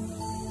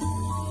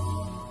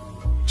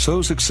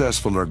 So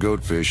successful are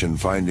goatfish in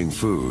finding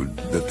food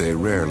that they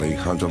rarely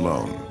hunt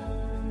alone.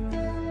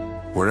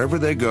 Wherever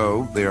they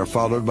go, they are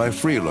followed by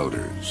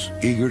freeloaders,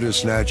 eager to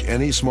snatch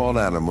any small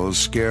animals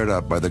scared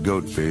up by the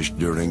goatfish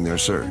during their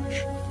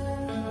search.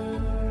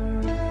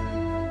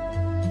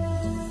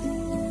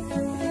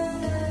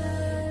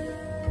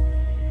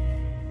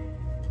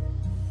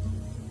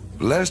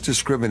 Less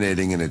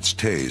discriminating in its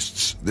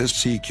tastes, this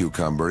sea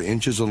cucumber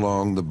inches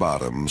along the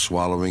bottom,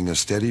 swallowing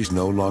ascetes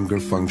no longer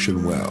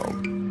function well.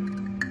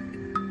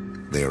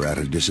 They are at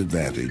a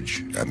disadvantage,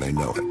 and they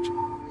know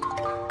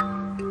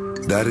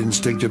it. That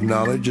instinctive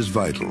knowledge is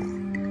vital.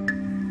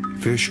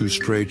 Fish who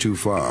stray too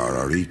far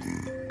are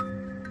eaten.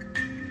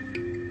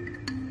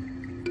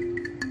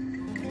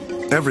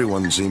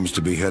 Everyone seems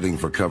to be heading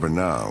for cover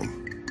now.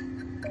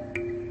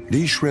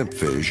 These shrimp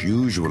fish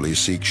usually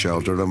seek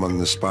shelter among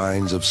the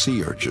spines of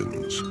sea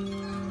urchins.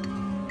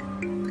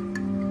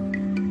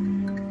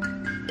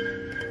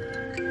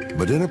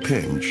 But in a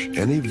pinch,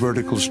 any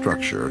vertical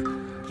structure,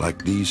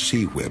 like these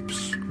sea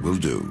whips, will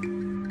do.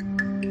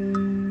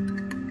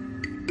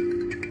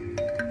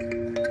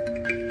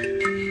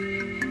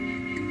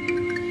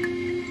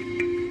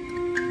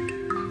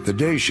 The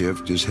day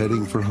shift is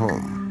heading for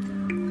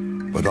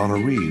home, but on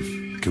a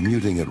reef,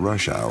 commuting at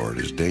rush hour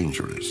is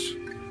dangerous.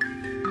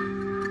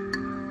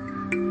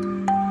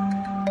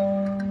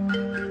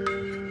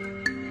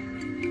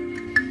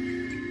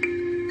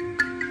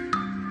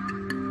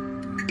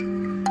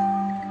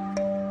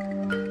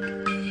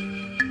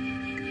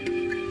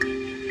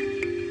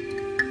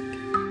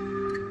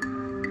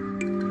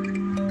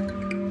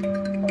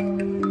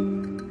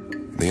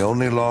 The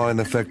only law in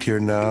effect here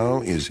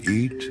now is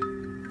eat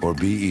or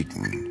be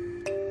eaten,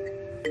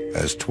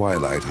 as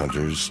twilight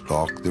hunters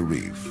stalk the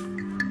reef.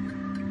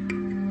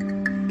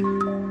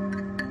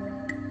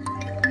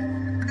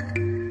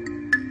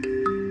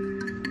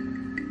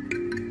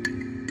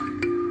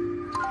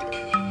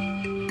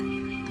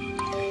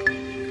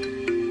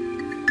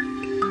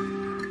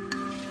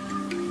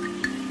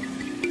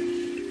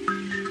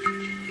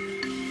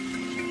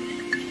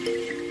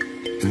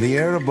 In the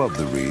air above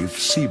the reef,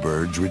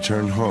 seabirds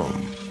return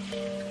home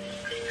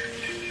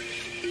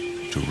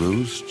to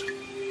roost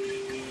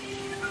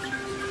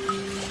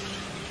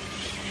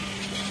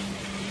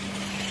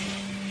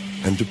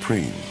and to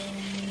preen.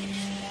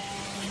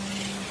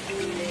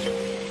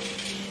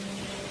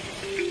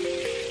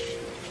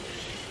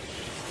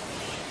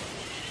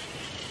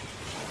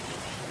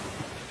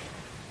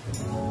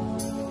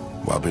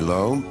 While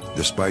below,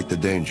 despite the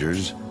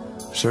dangers,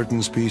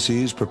 certain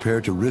species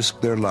prepare to risk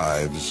their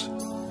lives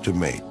to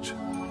mate.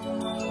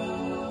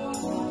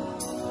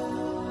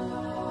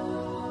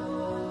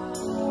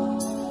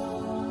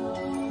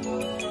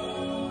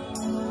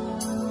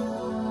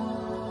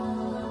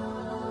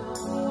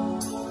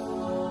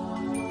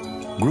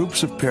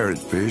 Groups of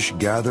parrotfish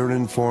gather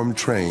and form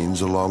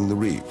trains along the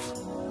reef.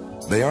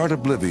 They aren't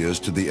oblivious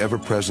to the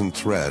ever-present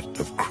threat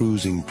of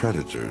cruising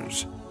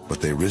predators,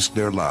 but they risk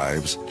their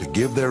lives to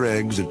give their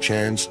eggs a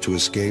chance to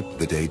escape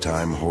the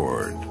daytime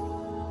horde.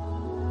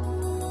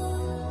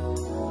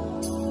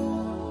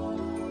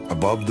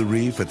 Above the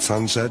reef at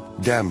sunset,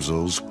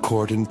 damsels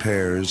court in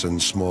pairs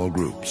and small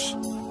groups,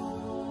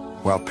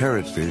 while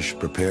parrotfish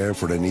prepare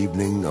for an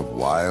evening of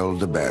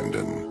wild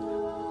abandon.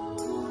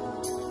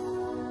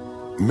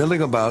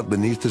 Milling about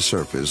beneath the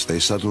surface, they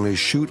suddenly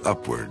shoot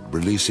upward,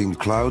 releasing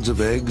clouds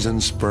of eggs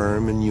and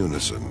sperm in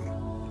unison.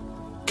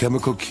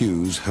 chemical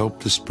cues help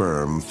the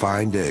sperm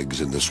find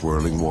eggs in the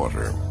swirling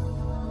water.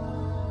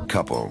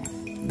 Couple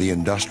the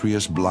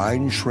industrious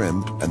blind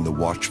shrimp and the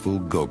watchful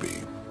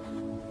goby.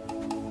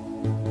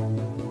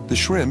 The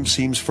shrimp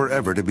seems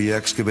forever to be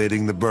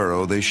excavating the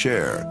burrow they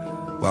share,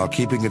 while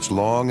keeping its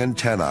long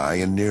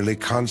antennae in nearly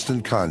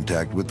constant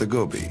contact with the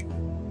goby.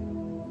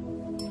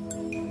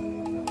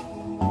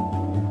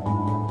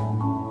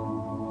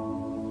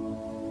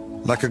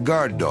 Like a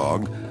guard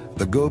dog,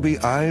 the goby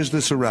eyes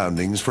the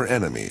surroundings for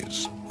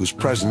enemies, whose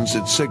presence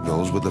it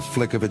signals with a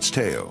flick of its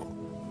tail.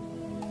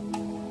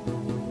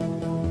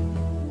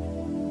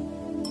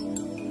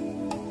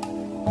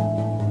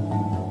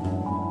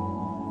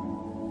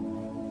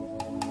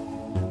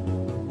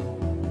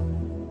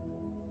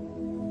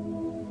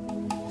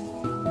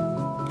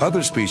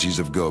 Other species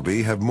of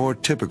goby have more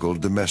typical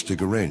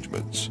domestic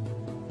arrangements.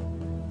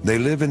 They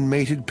live in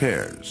mated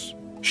pairs,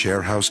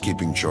 share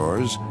housekeeping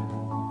chores,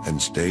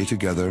 and stay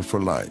together for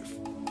life.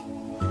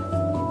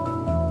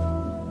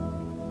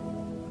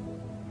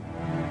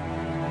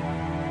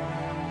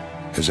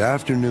 As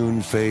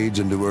afternoon fades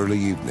into early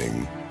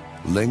evening,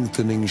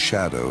 lengthening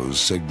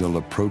shadows signal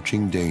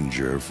approaching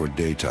danger for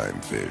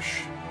daytime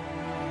fish.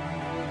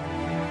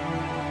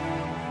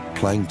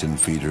 Plankton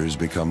feeders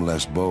become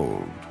less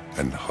bold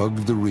and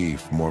hug the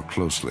reef more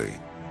closely.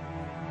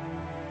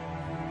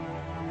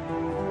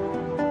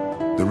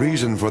 The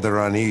reason for their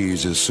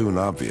unease is soon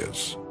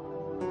obvious,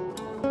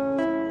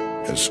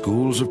 as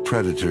schools of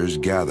predators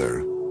gather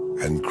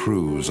and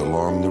cruise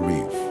along the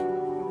reef.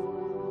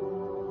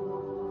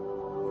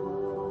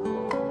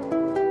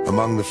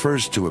 Among the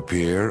first to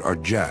appear are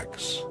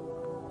jacks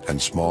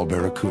and small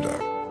barracuda.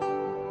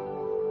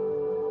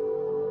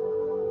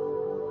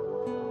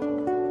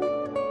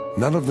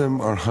 None of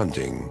them are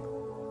hunting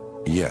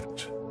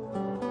yet.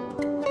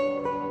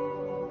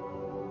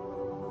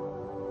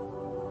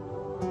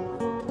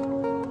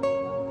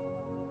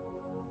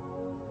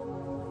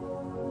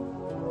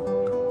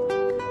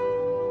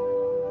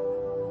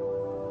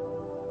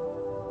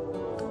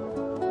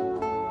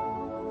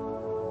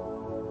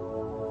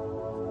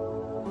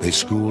 They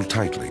school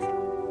tightly,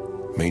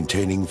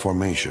 maintaining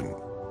formation.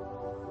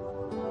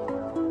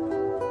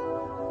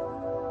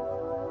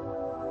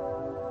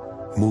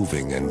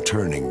 Moving and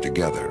turning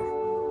together.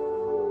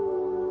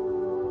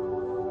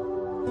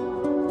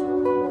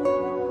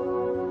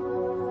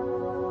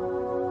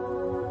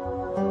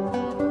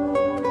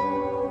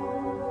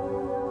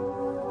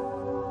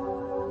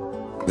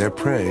 Their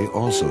prey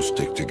also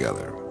stick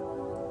together.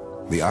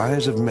 The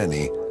eyes of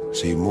many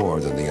see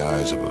more than the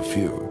eyes of a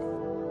few.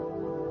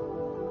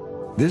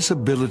 This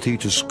ability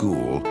to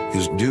school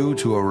is due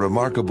to a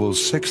remarkable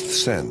sixth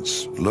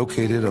sense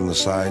located on the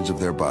sides of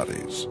their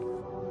bodies.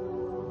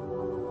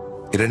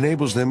 It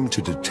enables them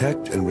to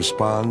detect and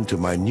respond to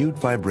minute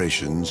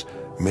vibrations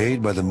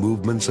made by the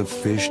movements of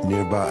fish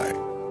nearby.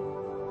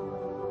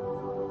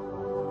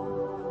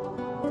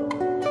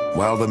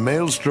 While the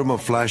maelstrom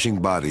of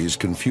flashing bodies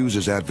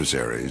confuses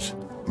adversaries,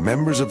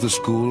 members of the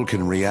school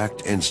can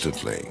react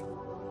instantly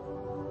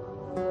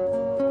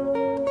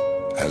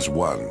as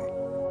one,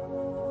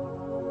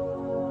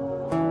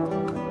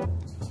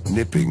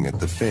 nipping at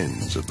the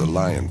fins of the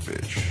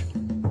lionfish.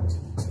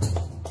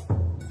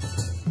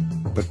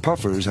 But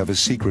puffers have a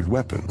secret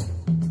weapon.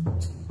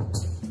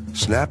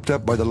 Snapped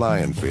up by the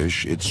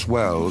lionfish, it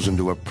swells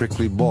into a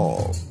prickly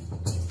ball.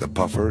 The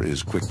puffer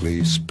is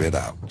quickly spit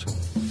out.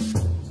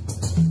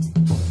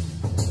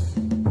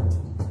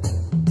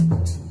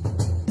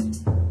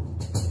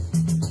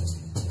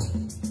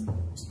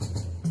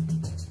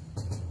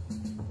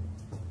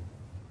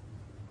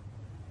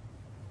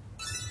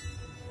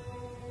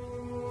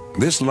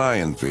 This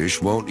lionfish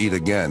won't eat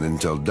again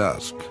until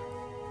dusk.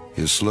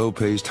 His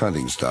slow-paced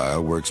hunting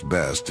style works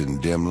best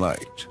in dim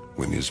light,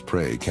 when his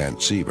prey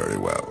can't see very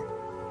well.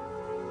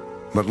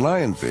 But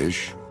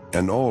lionfish,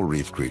 and all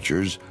reef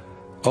creatures,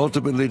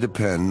 ultimately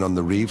depend on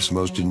the reef's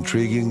most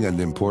intriguing and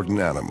important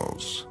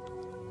animals,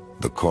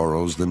 the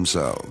corals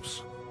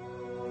themselves.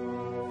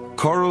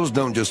 Corals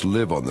don't just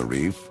live on the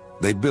reef,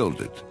 they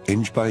build it,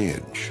 inch by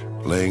inch,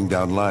 laying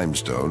down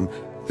limestone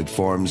that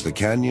forms the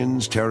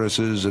canyons,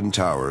 terraces, and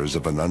towers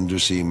of an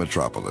undersea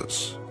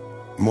metropolis.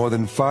 More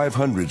than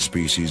 500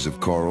 species of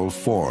coral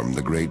form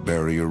the Great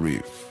Barrier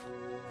Reef,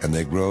 and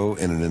they grow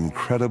in an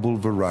incredible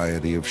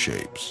variety of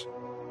shapes.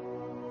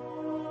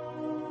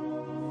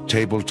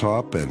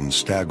 Tabletop and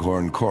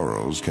staghorn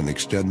corals can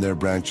extend their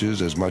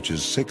branches as much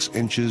as 6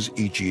 inches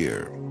each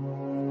year.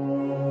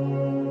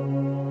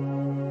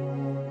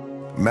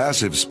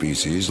 Massive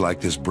species like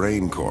this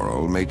brain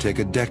coral may take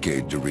a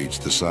decade to reach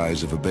the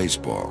size of a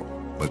baseball,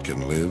 but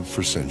can live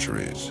for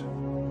centuries.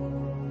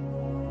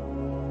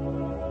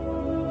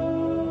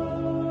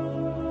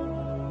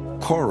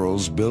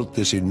 Corals built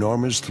this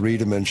enormous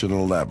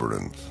three-dimensional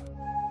labyrinth.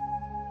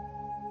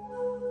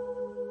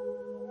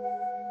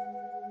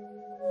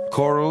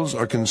 Corals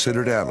are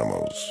considered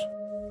animals,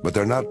 but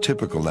they're not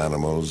typical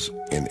animals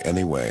in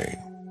any way.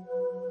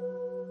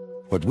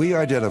 What we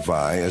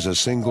identify as a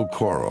single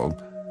coral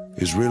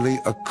is really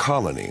a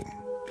colony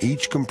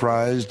each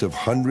comprised of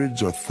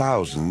hundreds or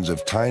thousands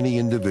of tiny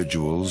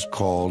individuals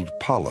called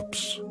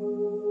polyps.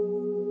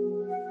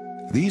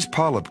 These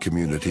polyp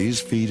communities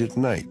feed at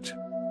night.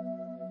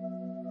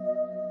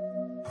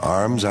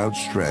 Arms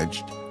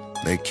outstretched,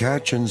 they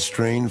catch and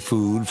strain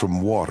food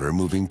from water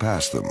moving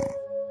past them.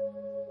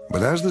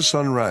 But as the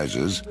sun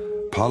rises,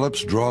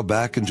 polyps draw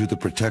back into the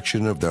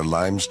protection of their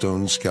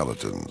limestone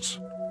skeletons.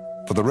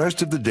 For the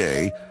rest of the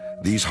day,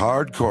 these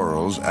hard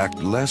corals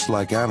act less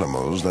like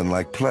animals than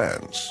like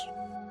plants,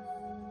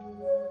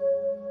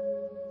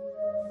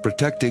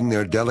 protecting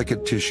their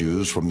delicate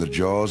tissues from the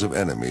jaws of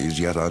enemies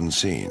yet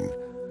unseen.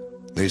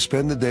 They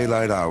spend the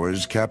daylight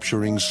hours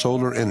capturing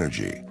solar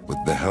energy with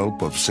the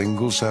help of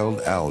single-celled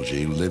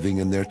algae living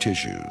in their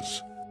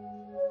tissues.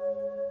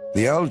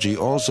 The algae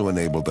also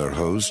enable their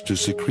hosts to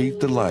secrete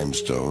the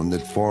limestone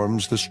that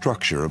forms the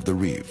structure of the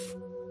reef.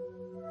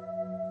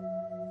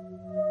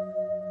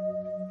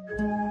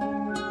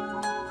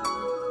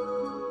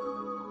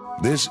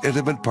 This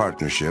intimate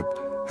partnership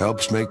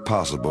helps make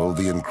possible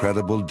the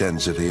incredible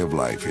density of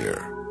life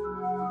here.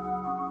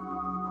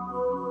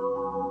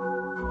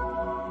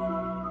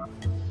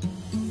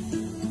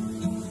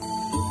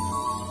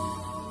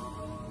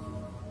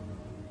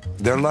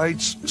 Their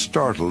lights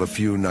startle a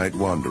few night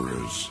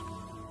wanderers.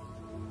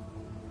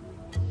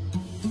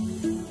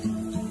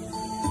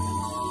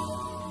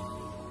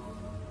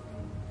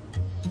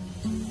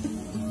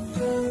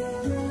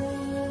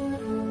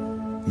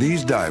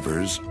 These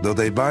divers, though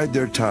they bide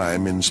their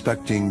time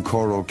inspecting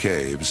coral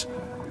caves,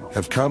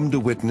 have come to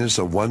witness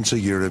a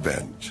once-a-year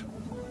event.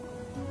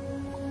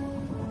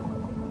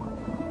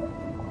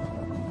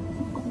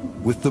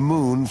 With the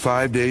moon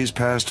 5 days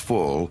past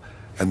full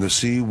and the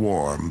sea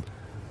warm,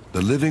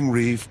 the living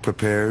reef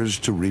prepares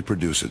to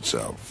reproduce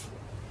itself.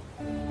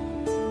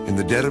 In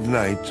the dead of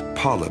night,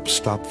 polyps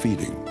stop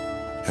feeding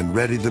and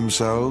ready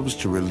themselves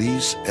to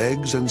release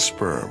eggs and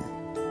sperm.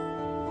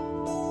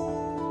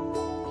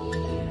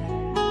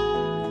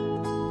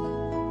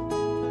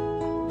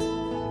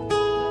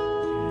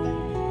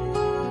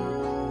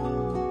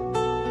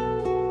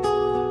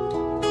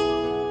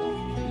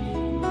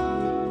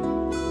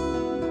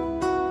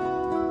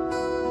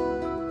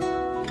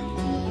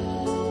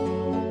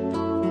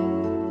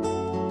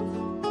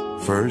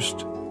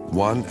 First,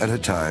 one at a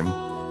time,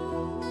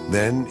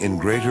 then in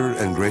greater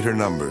and greater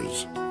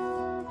numbers.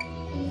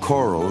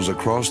 Corals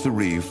across the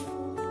reef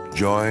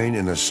join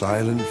in a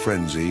silent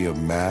frenzy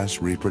of mass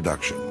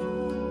reproduction.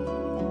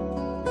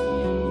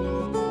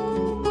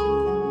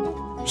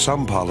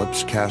 Some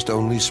polyps cast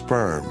only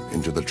sperm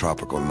into the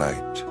tropical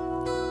night.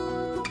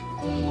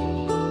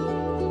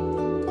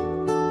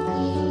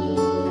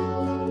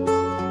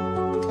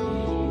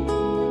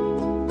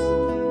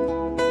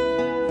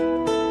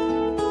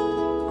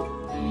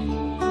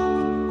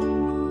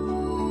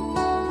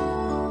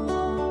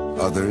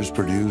 Others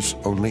produce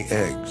only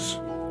eggs.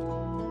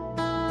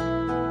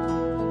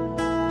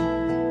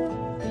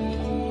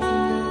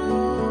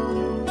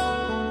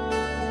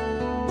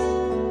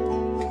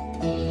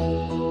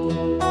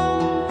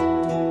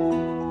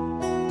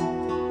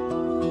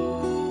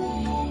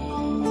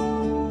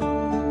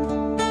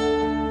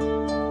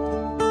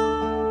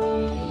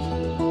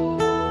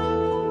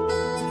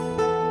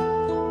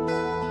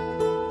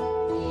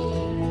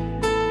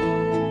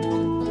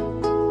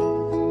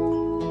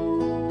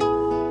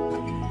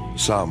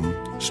 Some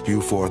spew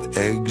forth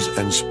eggs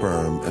and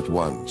sperm at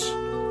once.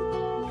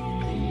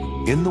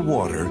 In the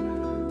water,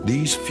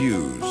 these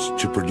fuse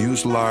to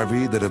produce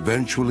larvae that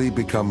eventually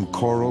become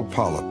coral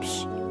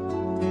polyps.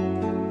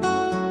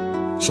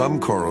 Some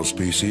coral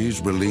species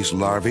release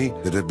larvae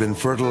that have been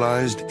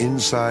fertilized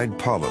inside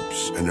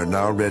polyps and are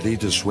now ready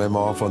to swim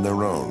off on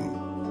their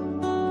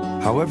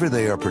own. However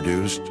they are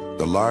produced,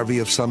 the larvae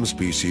of some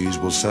species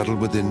will settle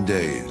within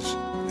days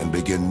and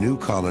begin new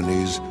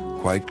colonies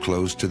quite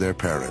close to their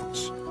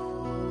parents.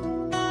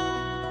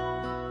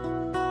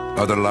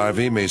 Other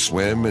larvae may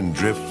swim and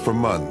drift for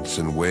months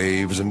in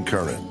waves and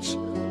currents,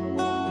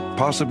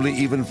 possibly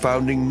even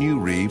founding new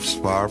reefs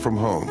far from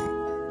home.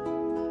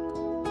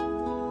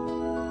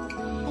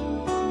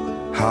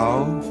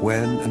 How,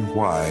 when, and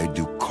why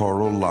do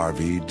coral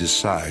larvae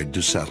decide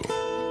to settle?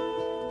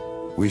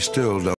 We still don't